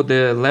 for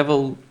the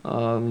level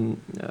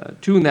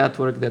 2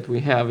 network that we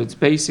have, it's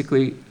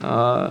basically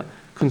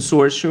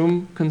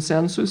consortium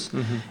consensus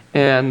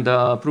and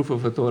proof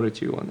of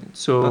authority on it.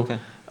 So. Okay.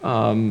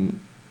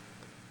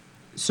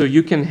 So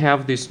you can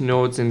have these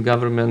nodes in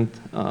government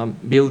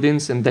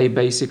buildings, and they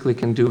basically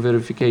can do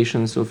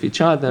verifications of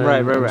each other.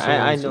 Right. and so on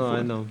I and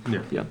so know.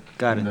 forth. Yeah. Yeah,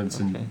 Got And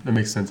it. Okay. that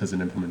makes sense as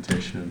an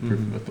implementation of proof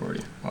of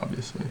authority,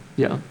 obviously.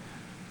 yeah.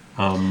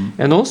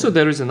 And also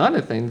there is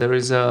another thing. There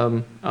is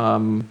a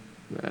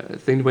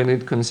thing we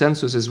need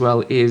consensus as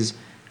well is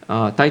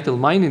title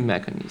mining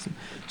mechanism.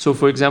 So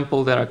for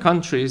example, there are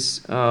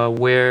countries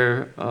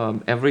where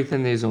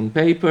everything is on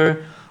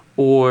paper,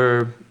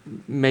 or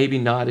maybe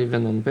not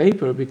even on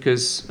paper,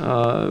 because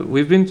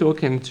we've been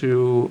talking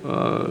to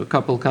a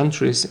couple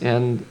countries,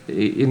 and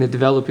in a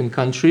developing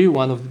country,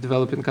 one of the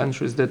developing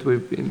countries that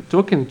we've been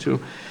talking to,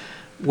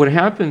 what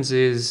happens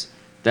is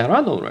there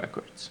are no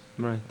records.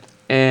 Right.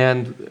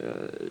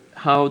 And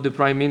how the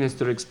prime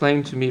minister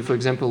explained to me, for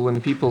example,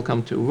 when people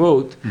come to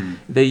vote,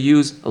 they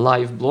use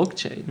live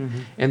blockchain.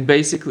 And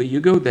basically you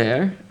go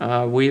there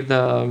with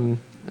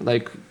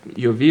like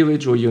your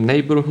village or your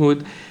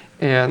neighborhood,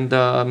 and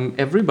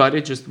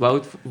everybody just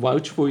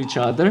vouch for each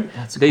other.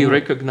 That's They cool.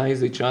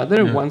 recognize each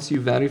other. Yeah. Once you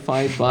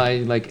verified by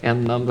like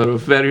n number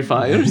of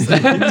verifiers,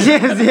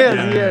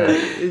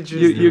 yes.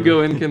 Interesting. you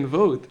go and can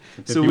vote.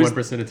 So with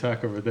 51%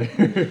 attack over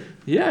there.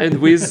 yeah, and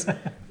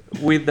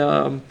with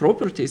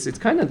properties, it's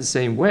kind of the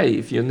same way.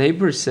 If your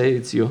neighbors say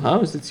it's your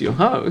house, it's your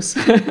house.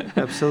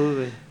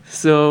 Absolutely.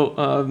 So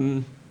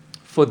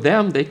for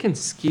them, they can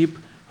skip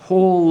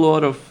whole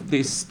lot of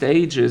these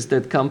stages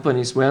that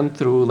companies went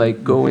through,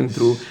 like going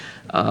through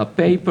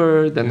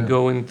paper, then Yeah.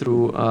 going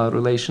through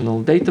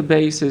relational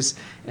databases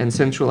and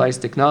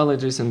centralized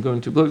technologies, and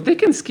going to block. They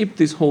can skip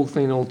this whole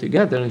thing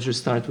altogether and just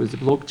start with the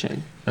blockchain.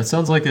 That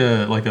sounds like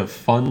a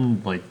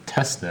fun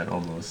test net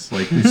almost.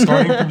 Like you're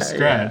starting from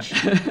scratch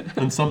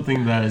on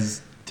something that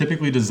is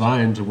typically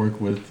designed to work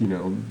with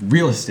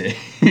real estate.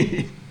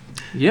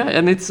 Yeah,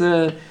 and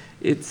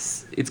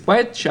it's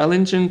quite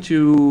challenging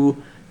to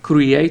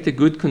create a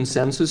good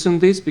consensus on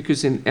this,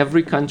 because in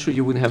every country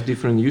you would have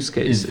different use It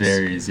cases.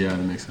 varies. Yeah,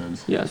 that makes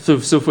sense. Yeah.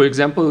 So for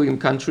example, in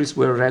countries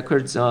where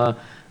records are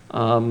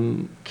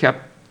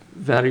kept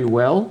very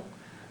well,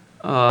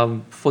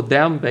 for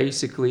them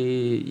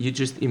basically you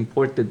just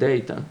import the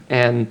data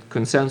and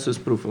consensus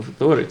proof of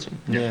authority.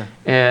 Yeah.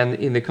 And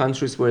in the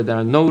countries where there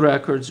are no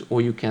records,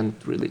 or you can't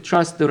really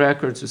trust the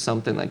records or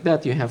something like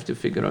that, you have to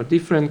figure out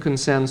different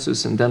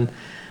consensus. And then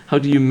how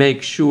do you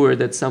make sure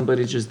that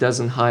somebody just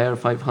doesn't hire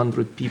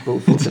 500 people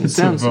for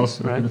consensus,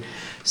 vote. right?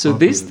 So Vote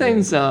these for the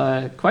things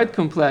are quite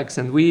complex,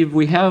 and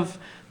we have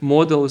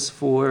models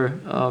for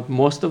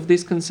most of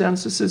these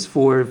consensuses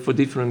for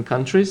different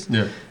countries.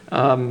 Yeah.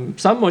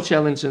 Some more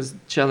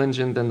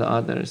challenging than the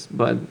others,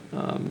 but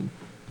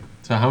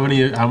So how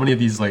many of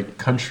these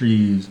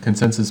country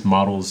consensus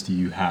models do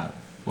you have?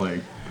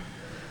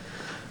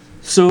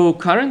 so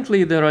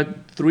currently there are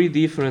 3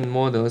 different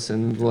models,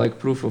 and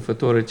proof of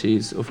authority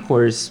is of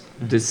course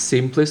the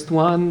simplest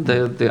one.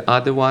 The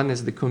other one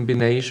is the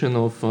combination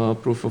of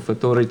proof of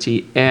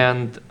authority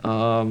and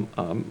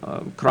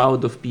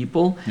crowd of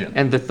people. Yeah.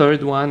 And the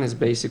third one is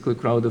basically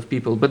crowd of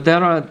people. But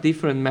there are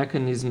different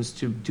mechanisms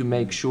to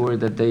make sure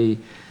that they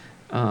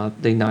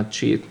not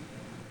cheat.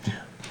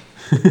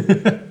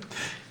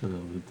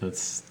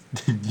 That's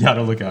you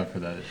gotta look out for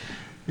that.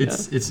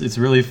 It's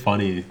really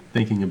funny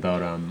thinking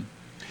about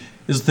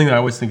this is the thing that I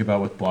always think about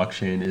with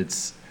blockchain.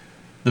 It's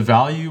the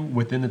value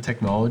within the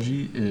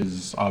technology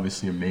is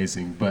obviously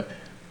amazing, but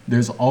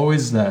there's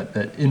always that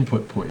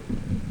input point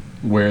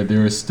where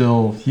there are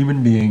still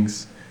human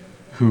beings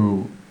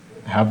who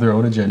have their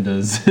own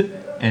agendas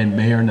and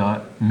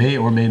may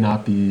or may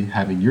not be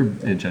having your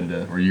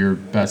agenda or your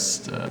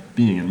best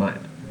being in mind.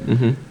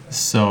 Mm-hmm.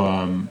 So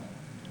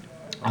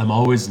I'm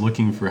always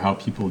looking for how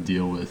people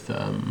deal with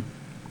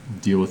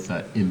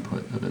that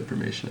input of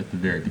information at the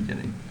very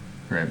beginning,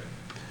 right?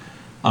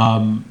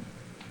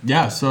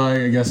 Yeah. So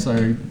I guess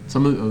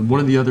one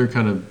of the other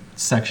kind of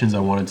sections I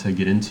wanted to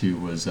get into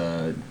was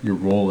your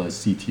role as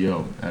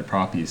CTO at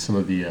Propy. Some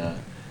of the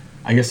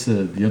I guess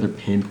the other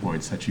pain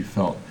points that you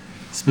felt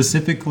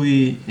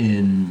specifically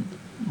in,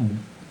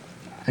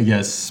 I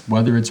guess,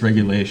 whether it's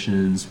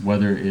regulations,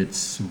 whether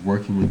it's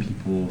working with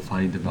people,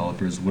 finding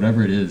developers,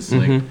 whatever it is,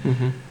 like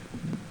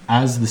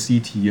as the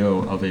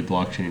CTO of a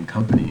blockchain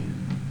company,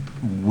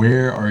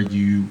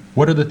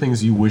 what are the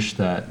things you wish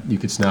that you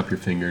could snap your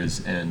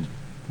fingers and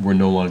were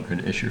no longer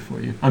an issue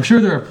for you? I'm sure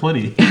there are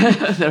plenty,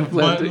 There are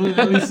but plenty.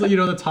 at least,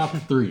 the top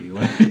three.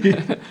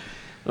 Like,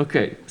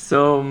 Okay,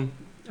 so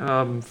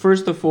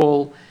first of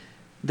all,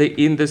 the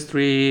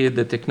industry,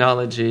 the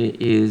technology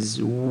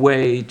is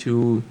way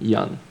too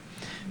young.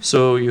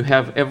 So you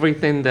have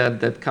everything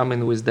that come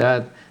in with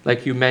that.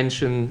 Like you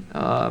mentioned,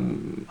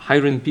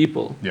 hiring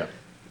people. yeah.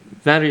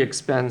 Very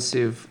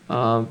expensive,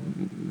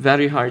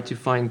 very hard to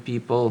find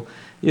people.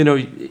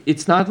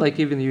 It's not like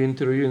even you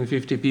interviewing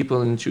 50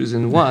 people and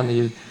choosing one.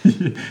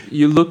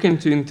 You looking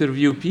to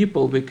interview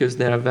people because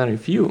there are very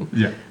few.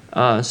 Yeah.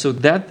 So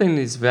that thing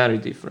is very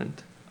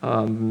different.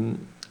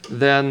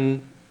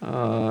 Then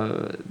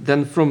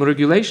from a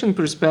regulation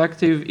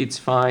perspective, it's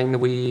fine.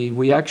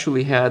 We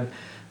actually had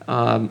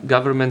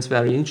governments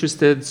very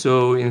interested.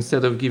 So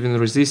instead of giving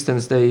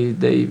resistance,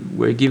 they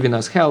were giving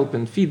us help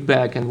and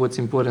feedback and what's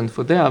important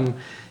for them.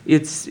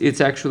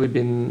 It's actually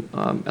been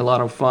a lot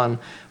of fun.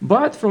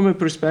 But from a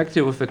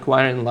perspective of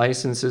acquiring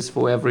licenses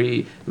for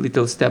every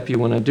little step you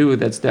want to do,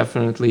 that's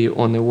definitely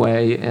on the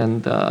way,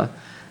 and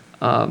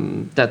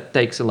that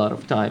takes a lot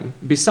of time.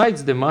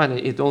 Besides the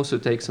money, it also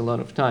takes a lot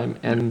of time,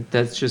 and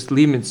that just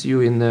limits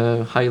you in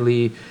a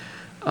highly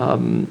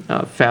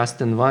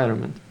fast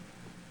environment.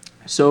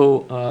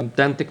 So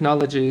then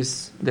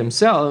technologies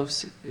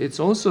themselves, it's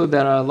also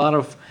there are a lot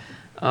of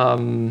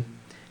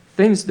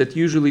things that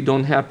usually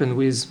don't happen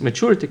with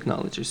mature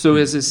technology. So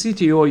as a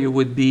CTO, you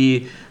would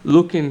be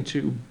looking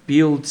to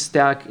build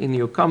stack in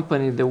your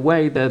company the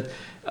way that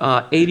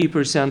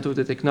 80% of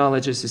the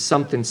technologies is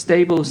something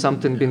stable,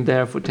 something been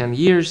there for 10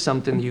 years,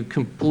 something you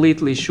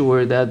completely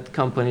sure that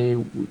company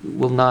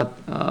will not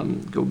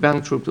go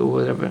bankrupt or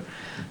whatever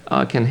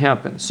can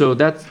happen. So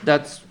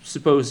that's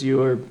suppose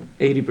you're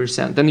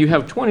 80%. Then you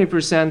have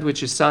 20%,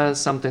 which is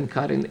something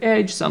cutting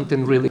edge,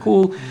 something really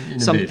cool,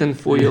 something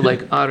for you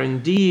like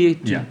R&D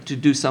to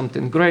do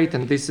something great.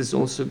 And this is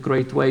also a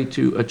great way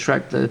to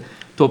attract the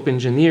top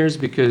engineers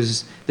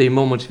because they're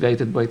more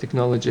motivated by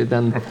technology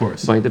than Of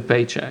course. by the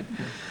paycheck.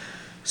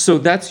 So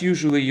that's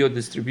usually your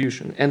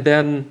distribution. And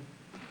then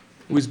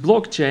with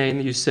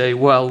blockchain, you say,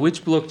 well,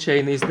 which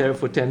blockchain is there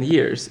for 10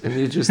 years? And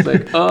you're just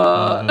like,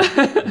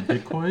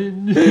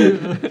 Bitcoin.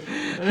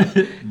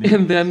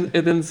 and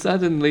then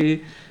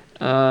suddenly,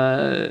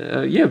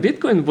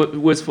 Bitcoin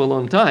was for a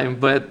long time,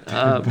 but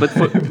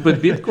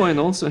Bitcoin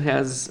also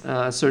has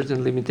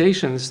certain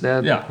limitations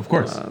that Of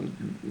course.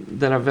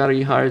 that are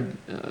very hard,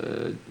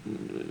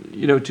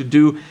 to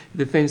do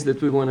the things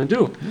that we want to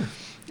do,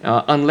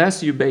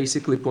 unless you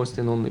basically post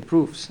in only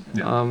proofs.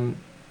 Yeah.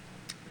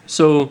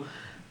 So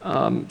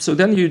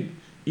then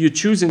you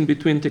choose in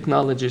between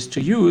technologies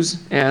to use,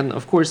 and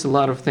of course a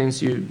lot of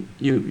things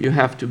you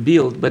have to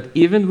build. But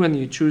even when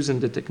you choose in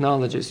the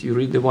technologies, you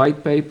read the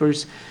white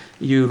papers,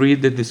 you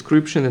read the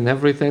description and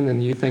everything,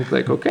 and you think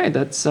like, okay,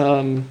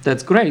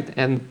 that's great.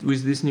 And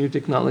with these new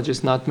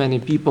technologies, not many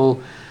people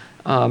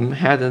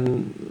had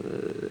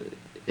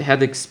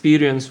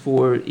experience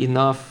for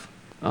enough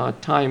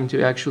time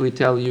to actually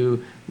tell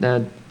you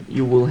that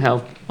you will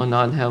have or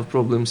not have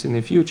problems in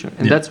the future.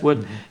 And that's what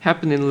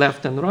happening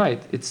left and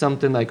right. It's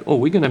something like, oh,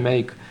 we're going to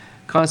make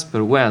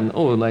Casper when?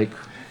 Oh, like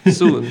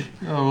soon.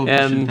 We'll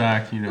push it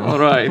back, All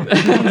right.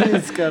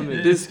 It's coming.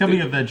 It's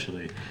coming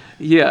eventually.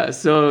 Yeah,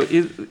 so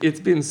it's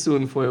been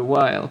soon for a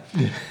while.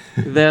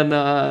 Then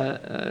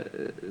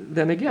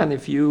again,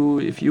 if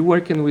you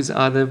working with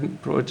other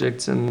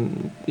projects,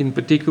 and in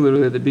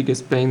particular, the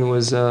biggest pain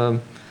was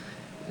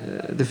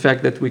the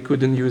fact that we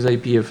couldn't use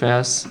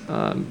IPFS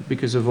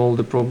because of all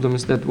the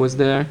problems that was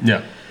there.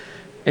 Yeah.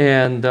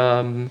 And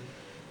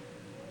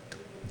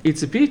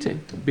it's a pity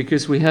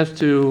because we have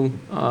to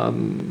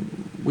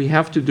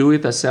do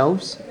it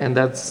ourselves, and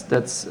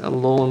that's a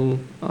long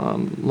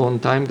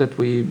time that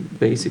we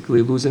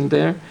basically lose in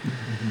there.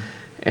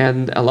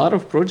 And a lot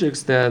of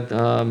projects that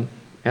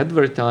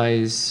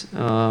advertise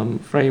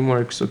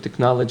frameworks or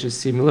technologies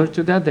similar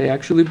to that, they're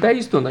actually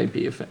based on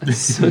IPFS.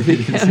 So they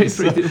carry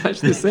pretty much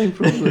the same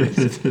problems.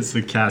 It's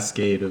a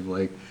cascade of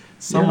like,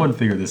 someone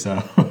figure this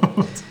out.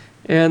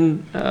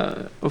 And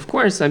of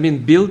course, I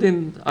mean,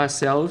 building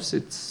ourselves,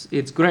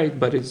 it's great,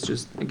 but it's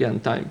just, again,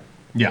 time.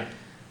 Yeah.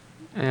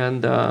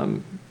 And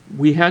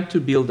we had to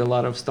build a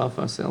lot of stuff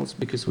ourselves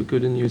because we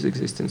couldn't use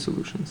existing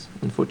solutions,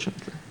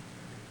 unfortunately.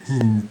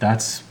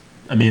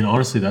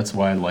 Honestly, that's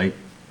why I like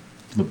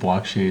the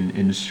blockchain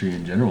industry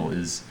in general.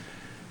 Is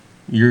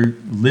you're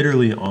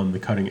literally on the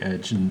cutting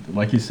edge, and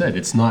like you said,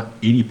 it's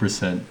not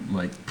 80%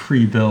 like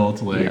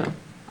pre-built.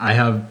 I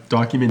have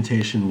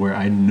documentation where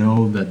I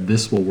know that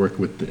this will work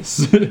with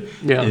this.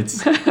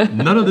 It's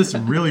none of this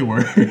really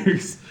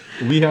works.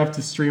 We have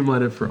to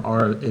streamline it for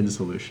our end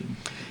solution.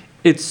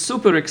 It's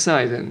super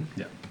exciting.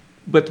 Yeah.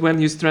 but when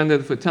you're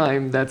stranded for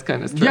time, that's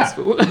kind of Yeah,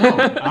 stressful. no,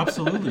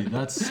 absolutely.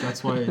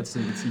 That's why it's a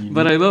unique,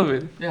 But I love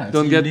it. yeah, it's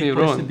Don't a get unique me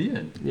place wrong. to be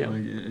in. Yeah.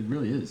 Like, it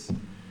really is.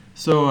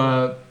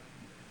 So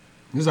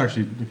this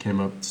actually came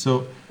up.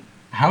 So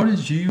how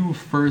did you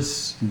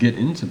first get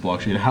into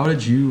blockchain? How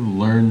did you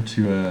learn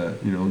to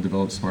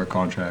develop smart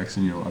contracts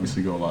and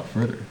obviously go a lot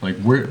further? Like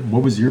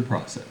what was your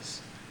process?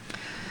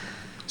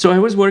 So I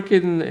was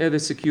working at a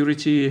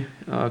security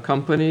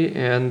company,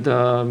 and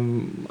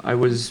I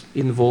was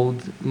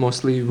involved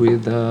mostly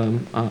with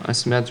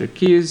asymmetric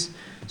keys.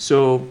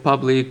 So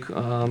public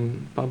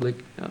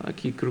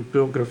key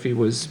cryptography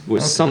was Okay.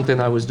 something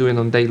I was doing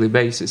on daily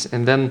basis.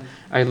 And then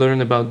I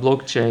learned about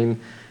blockchain.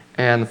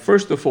 And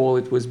first of all,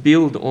 it was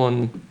built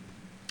on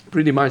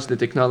pretty much the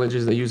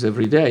technologies I use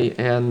every day.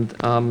 And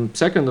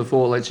second of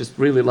all, I just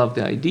really love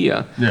the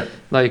idea. Yeah.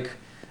 Like,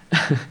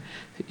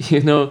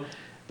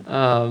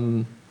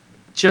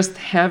 just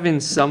having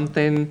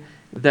something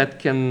that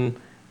can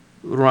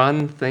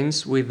run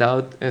things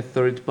without a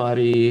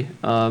third-party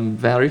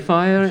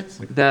verifier, It's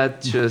like-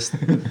 that just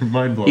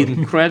Mind blowing.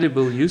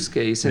 incredible use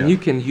case, and Yeah. you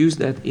can use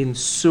that in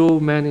so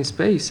many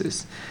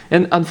spaces.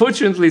 And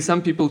unfortunately,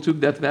 some people took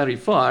that very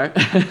far.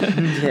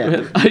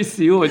 Yeah.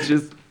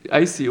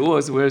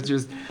 ICOs were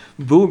just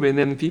booming,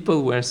 and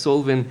people were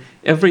solving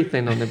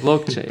everything on the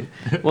blockchain.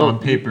 On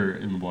paper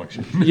in the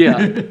blockchain.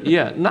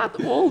 Yeah.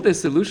 Not all the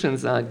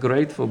solutions are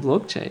great for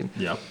blockchain.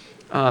 Yep.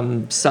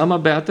 Some are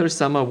better,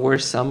 some are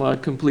worse, some are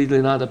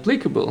completely not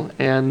applicable.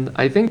 And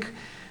I think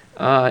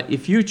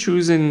if you're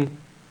choosing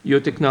your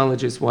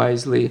technologies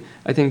wisely,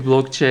 I think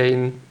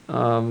blockchain,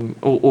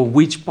 or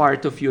which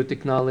part of your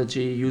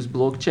technology you use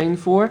blockchain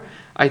for,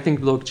 I think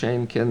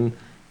blockchain can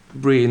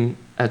bring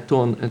a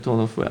ton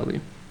of value.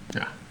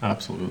 Yeah,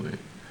 absolutely.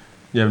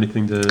 You have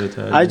anything to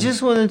add? I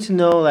just wanted to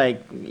know,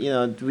 like,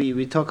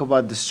 we talk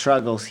about the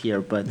struggles here,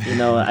 but,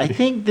 I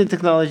think the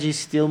technology is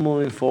still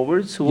moving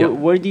forward. So Yeah.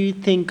 where do you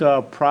think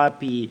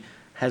Propi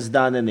has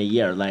done in a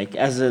year? Like,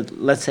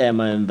 let's say I'm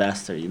an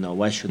investor,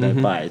 why should I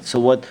buy it? So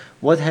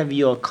what have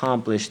you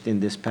accomplished in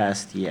this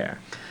past year?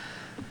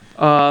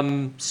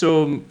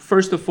 So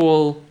first of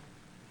all,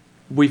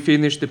 we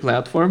finished the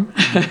platform.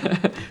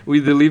 We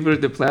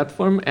delivered the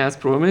platform as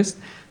promised.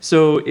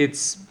 So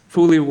it's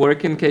fully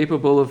working,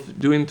 capable of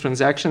doing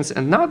transactions,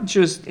 and not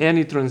just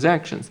any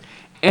transactions,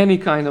 any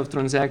kind of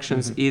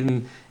transactions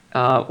in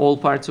all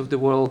parts of the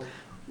world.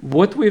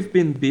 What we've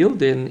been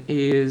building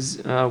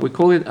is, we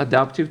call it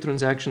adaptive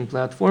transaction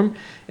platform.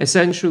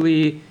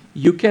 Essentially,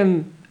 you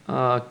can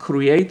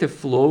create a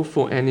flow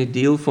for any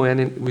deal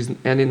with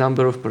any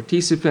number of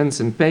participants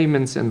and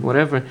payments and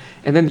whatever,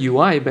 and then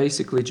UI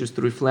basically just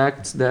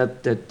reflects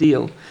that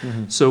deal.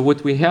 So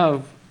what we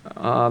have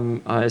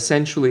are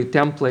essentially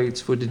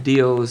templates for the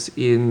deals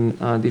in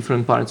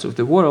different parts of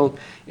the world,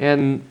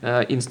 and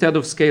instead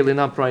of scaling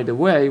up right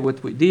away,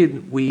 what we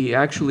did, we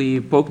actually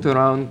poked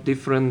around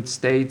different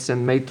states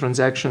and made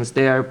transactions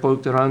there,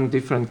 poked around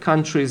different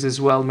countries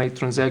as well, made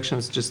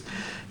transactions. Just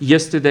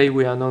yesterday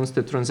we announced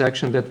a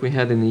transaction that we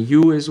had in the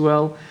EU as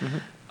well.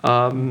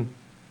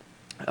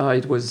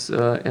 It was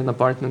an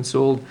apartment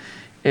sold.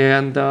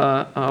 And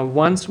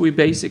once we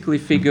basically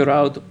figure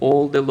out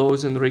all the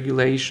laws and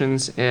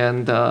regulations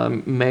and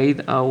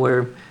made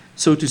our,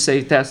 so to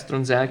say, test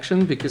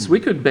transaction, because we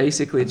could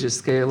basically just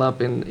scale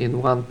up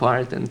in one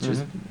part and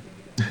just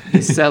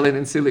sell it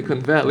in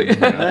Silicon Valley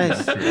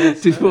Nice.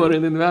 to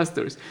foreign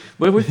investors.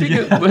 But we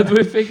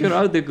figured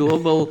out the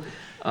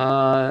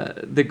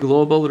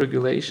global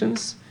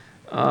regulations,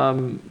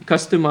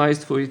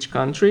 customized for each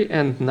country,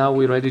 and now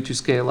we're ready to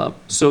scale up.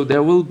 So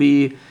there will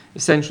be,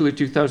 essentially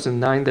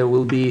 2009, there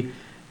will be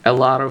a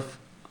lot of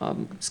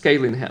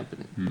scaling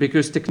happening.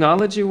 Because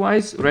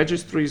technology-wise,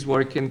 registry is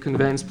working,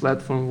 conveyance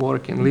platform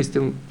working,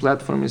 listing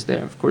platform is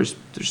there. Of course,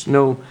 there's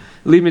no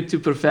limit to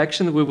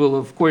perfection. We will,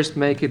 of course,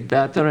 make it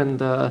better and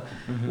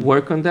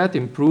work on that,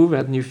 improve,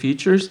 add new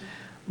features,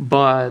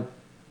 but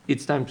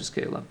it's time to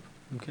scale up.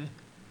 Okay.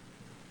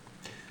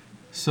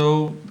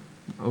 So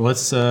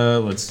let's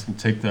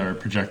take that or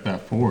project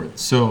that forward.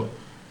 So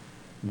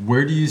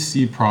where do you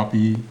see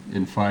Propi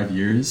in 5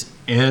 years,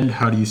 and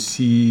how do you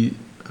see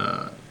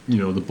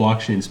the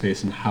blockchain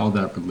space and how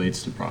that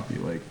relates to Propi?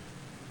 Like,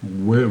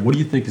 what do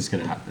you think is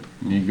going to happen?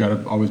 You got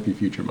to always be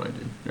future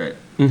minded, right?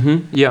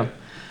 Yeah.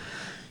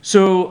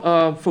 So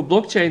for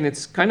blockchain,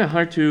 it's kind of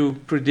hard to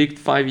predict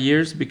 5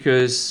 years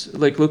because,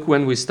 like, look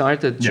when we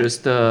started, Yeah.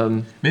 just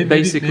Maybe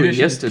basically I should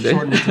yesterday.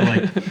 shorten it to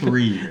like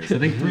 3 years. I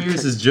think 3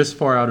 years is just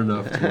far out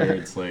enough to where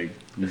it's like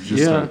you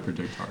just start to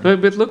predict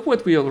hard. But look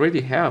what we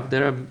already have.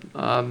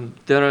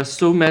 There are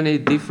so many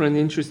different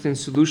interesting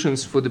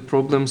solutions for the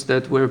problems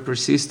that were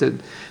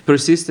persisted.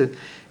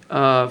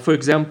 For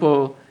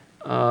example,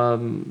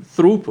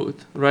 throughput,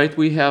 right?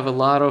 We have a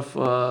lot of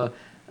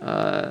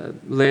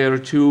layer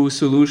 2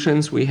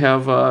 solutions. We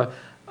have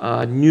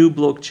new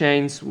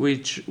blockchains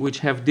which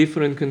have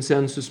different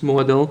consensus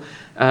model.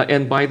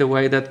 And by the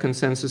way, that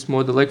consensus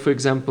model, like for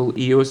example,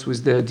 EOS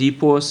with the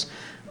DPoS,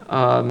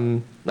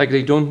 like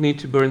they don't need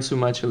to burn so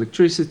much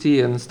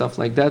electricity and stuff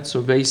like that.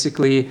 So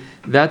basically,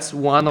 that's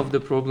one of the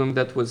problems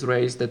that was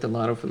raised, that a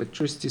lot of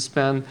electricity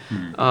spent.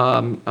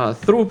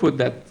 Throughput,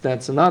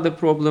 that's another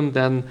problem.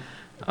 Then,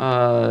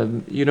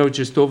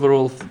 just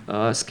overall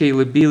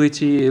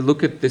scalability.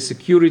 Look at the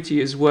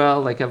security as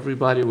well. Like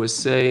everybody was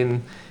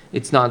saying,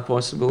 it's not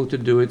possible to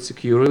do it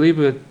securely,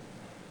 but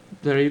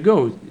there you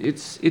go.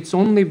 It's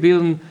only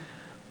been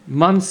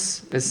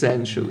months,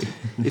 essentially.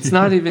 It's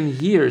not even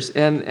years.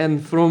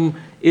 And from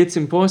it's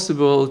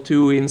impossible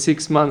to in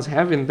 6 months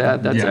having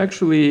that's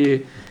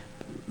actually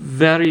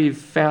very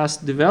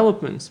fast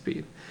development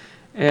speed.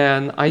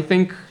 And I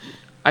think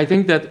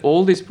that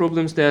all these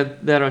problems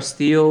that are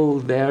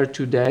still there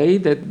today,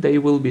 that they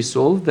will be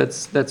solved.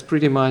 That's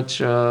pretty much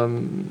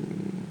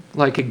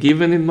like a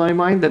given in my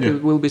mind, that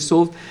it will be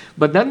solved.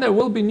 But then there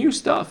will be new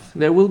stuff.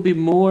 There will be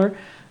more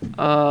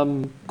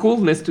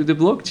coolness to the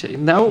blockchain.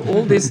 Now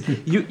all this,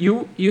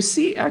 you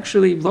see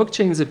actually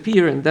blockchains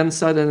appear, and then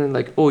suddenly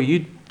like, oh,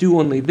 you do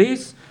only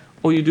this,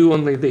 or you do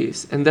only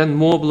this, and then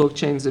more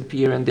blockchains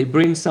appear and they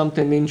bring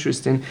something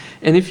interesting.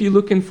 And if you're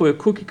looking for a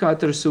cookie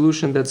cutter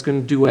solution that's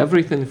going to do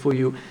everything for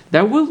you,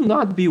 there will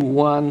not be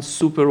one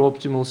super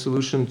optimal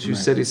solution to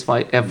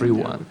satisfy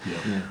everyone.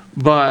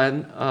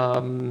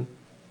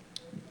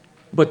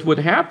 But what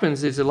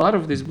happens is a lot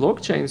of these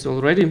blockchains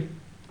already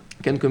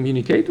can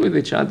communicate with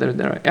each other.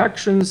 There are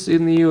actions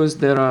in use.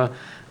 There are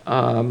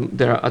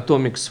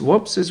atomic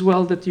swaps as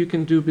well that you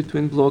can do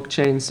between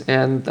blockchains,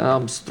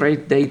 and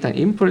straight data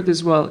import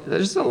as well.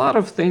 There's a lot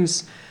of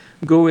things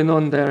going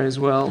on there as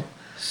well.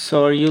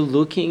 So are you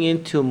looking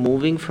into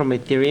moving from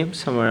Ethereum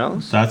somewhere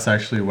else? That's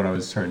actually what I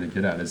was trying to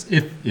get at, is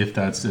if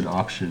that's an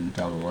option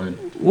down the line.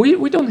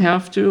 We don't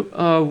have to.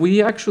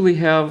 We actually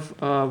have,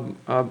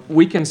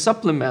 we can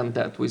supplement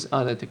that with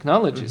other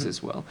technologies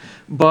as well.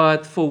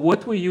 But for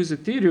what we use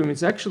Ethereum,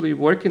 it's actually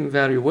working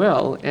very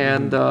well.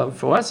 And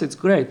for us, it's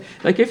great.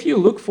 Like if you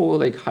look for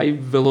like high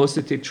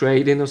velocity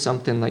trading or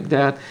something like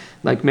that,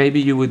 like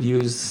maybe you would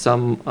use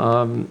some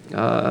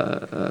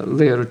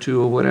layer 2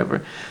 or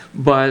whatever.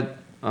 But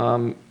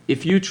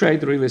if you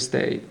trade real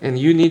estate and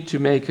you need to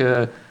make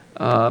a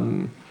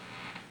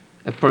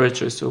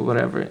purchase or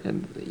whatever,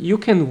 and you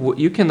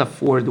can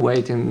afford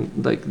waiting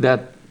like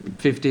that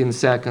 15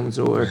 seconds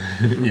or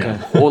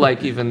or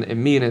like even a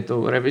minute or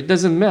whatever. It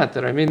doesn't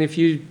matter. I mean, if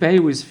you pay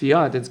with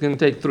fiat, it's going to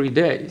take 3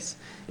 days,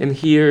 and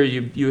here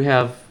you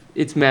have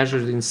it's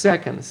measured in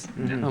seconds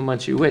how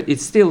much you wait.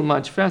 It's still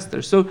much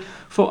faster. So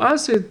for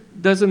us,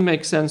 it doesn't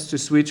make sense to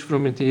switch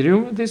from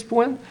Ethereum at this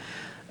point.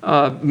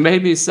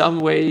 Maybe some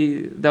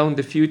way down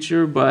the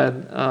future, but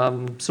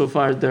so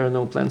far there are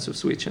no plans of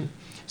switching.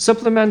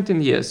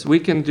 Supplementing, yes, we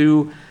can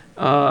do,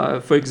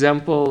 for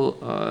example,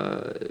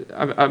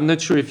 I'm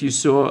not sure if you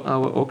saw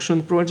our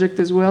auction project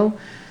as well.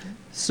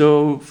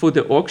 So for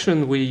the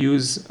auction, we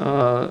use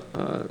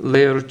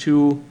layer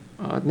 2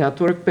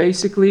 network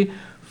basically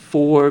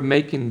for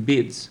making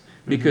bids,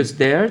 because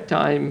their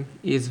time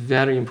is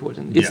very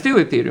important. It's still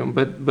Ethereum,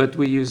 but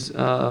we use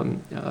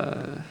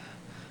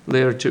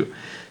layer 2.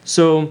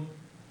 So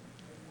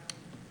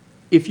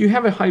if you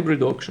have a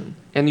hybrid auction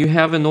and you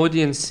have an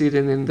audience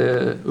sitting in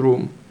the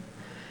room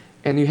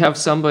and you have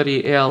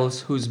somebody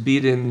else who's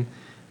bidding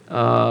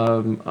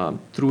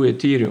through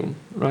Ethereum,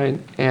 right?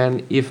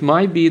 And if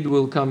my bid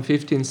will come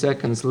 15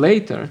 seconds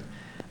later,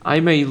 I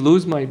may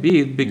lose my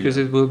bid because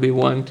it will be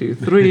 1, 2,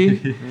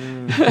 3.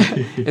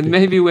 And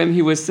maybe when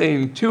he was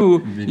saying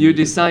 2, you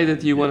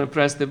decided you want to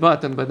press the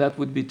button, but that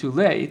would be too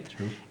late.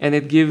 True. And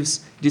it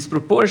gives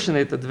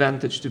disproportionate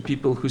advantage to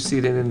people who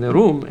sit in the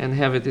room and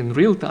have it in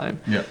real time.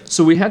 Yeah.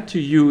 So we had to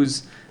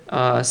use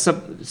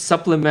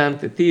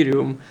supplement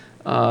Ethereum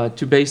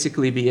to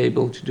basically be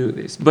able to do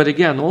this. But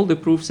again, all the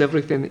proofs,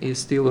 everything is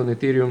still on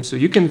Ethereum, so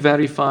you can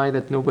verify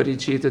that nobody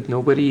cheated,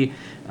 nobody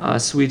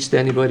switched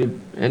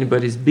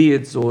anybody's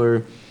bids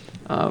or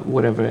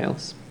whatever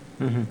else.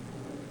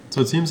 So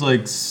it seems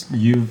like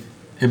you've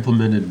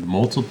implemented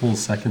multiple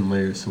second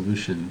layer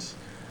solutions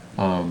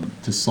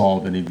to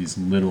solve any of these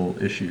little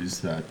issues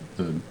that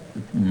the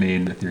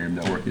main Ethereum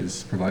network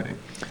is providing.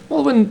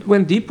 Well,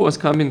 when depots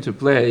come into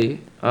play,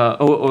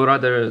 or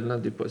rather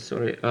not depots,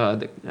 sorry,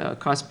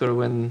 Casper,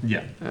 when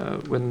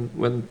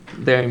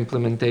their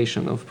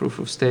implementation of proof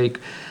of stake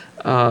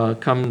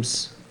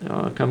comes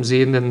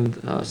in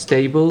and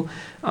stable,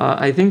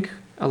 I think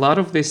a lot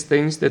of these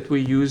things that we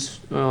use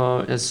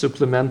as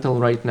supplemental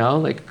right now,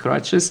 like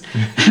crutches,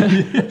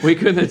 we're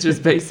gonna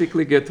just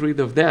basically get rid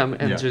of them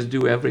and just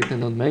do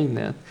everything on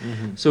mainnet.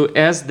 So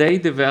as they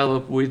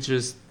develop, we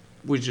just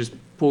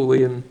pull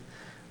in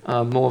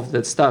more of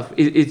that stuff.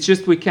 It's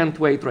just we can't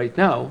wait right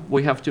now.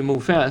 We have to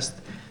move fast.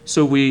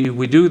 So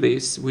we do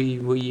this.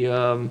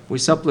 We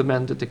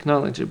supplement the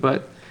technology,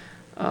 but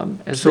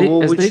as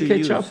they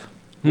catch up.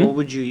 What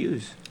would you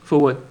use? For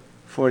what?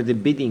 For the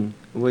bidding,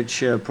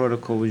 which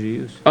protocol would you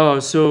use? Oh,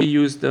 so we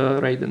used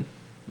Raiden.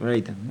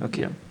 Raiden,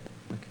 okay. Yeah.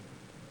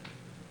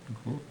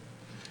 Cool.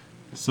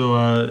 So,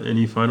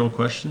 any final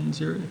questions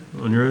here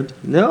on your end?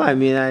 No, I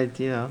mean,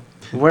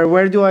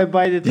 where do I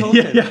buy the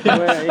token?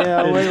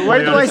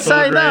 Where do I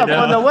sign right up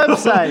now. on the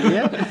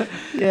website?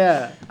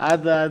 Yeah,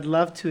 I'd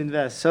love to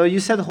invest. So you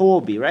said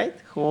Huobi, right?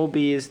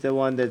 Huobi is the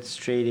one that's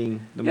trading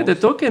the Yeah, most.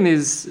 the token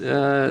is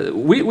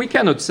we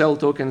cannot sell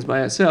tokens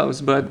by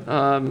ourselves, but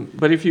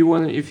if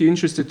you're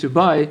interested to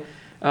buy,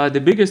 the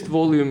biggest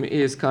volume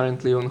is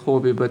currently on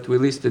Huobi, but we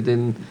listed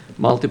in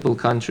multiple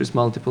countries,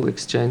 multiple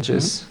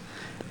exchanges,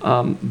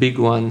 big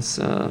ones,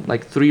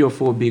 like 3 or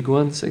 4 big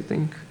ones, I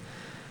think,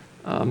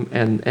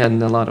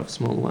 and a lot of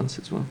small ones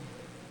as well.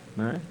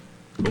 All right.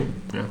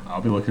 Yeah,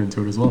 I'll be looking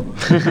into it as well.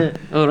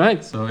 All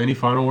right. So, any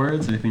final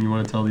words? Anything you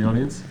want to tell the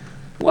audience?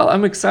 Well,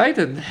 I'm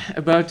excited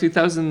about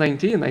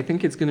 2019. I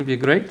think it's going to be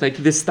great. Like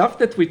the stuff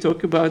that we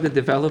talk about, the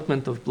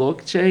development of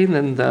blockchain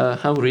and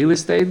how real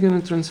estate is going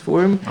to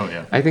transform. Oh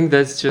yeah. I think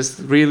that's just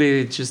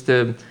really just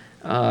the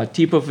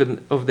tip of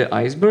the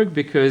iceberg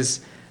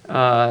because,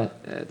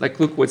 like,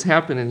 look what's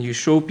happening. You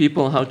show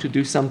people how to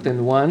do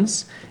something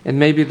once, and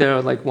maybe there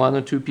are like 1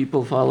 or 2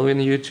 people following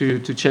you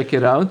to check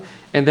it out.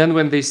 And then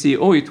when they see,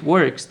 oh, it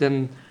works,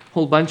 then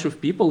whole bunch of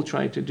people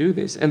try to do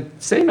this. And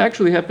same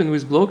actually happened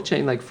with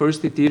blockchain. Like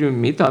first Ethereum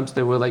meetups,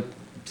 there were like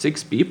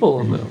 6 people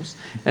on those,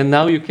 and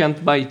now you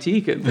can't buy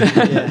ticket,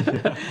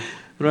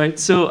 right?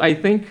 So I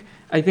think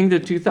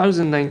that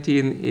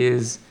 2019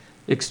 is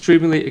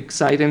extremely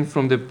exciting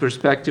from the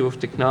perspective of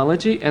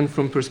technology and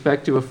from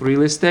perspective of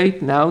real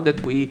estate. Now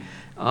that we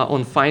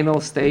on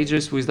final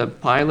stages with the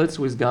pilots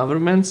with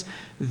governments,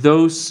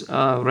 those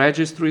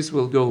registries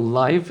will go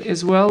live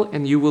as well,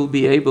 and you will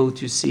be able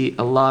to see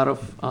a lot of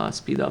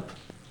speed up.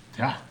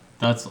 Yeah,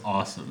 that's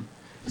awesome.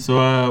 So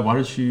why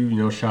don't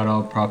you shout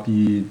out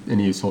Proppy,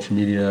 any social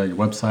media, your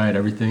website,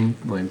 everything,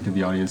 like give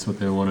the audience what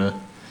they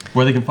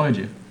where they can find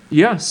you.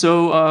 Yeah,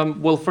 so,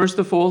 well, first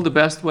of all, the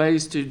best way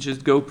is to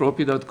just go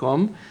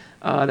propy.com.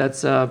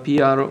 That's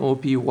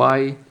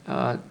propy.com.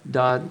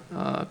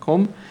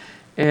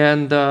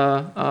 And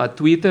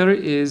Twitter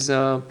is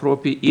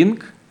Propy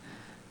Inc.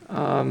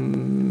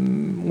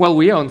 Well,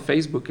 we are on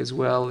Facebook as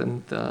well,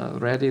 and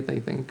Reddit, I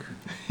think.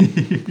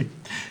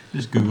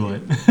 Just Google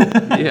it.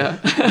 Yeah.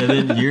 And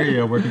then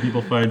Yuria, where can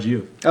people find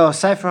you? Oh,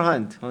 Cypher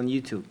Hunt on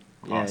YouTube.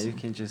 Yeah, Awesome. you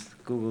can just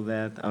Google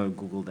that. Or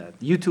Google that.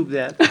 YouTube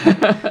that.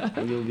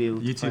 And you'll be able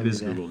to YouTube find is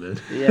me there. Google,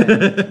 dude. Yeah,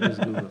 YouTube is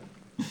Google.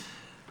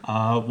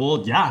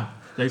 Well, yeah.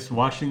 Thanks for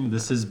watching.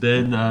 This has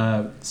been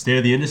State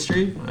of the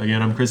Industry.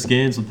 Again, I'm Chris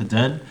Gaines with The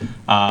Den.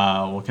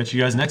 We'll catch you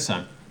guys next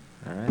time.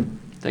 All right.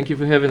 Thank you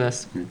for having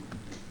us.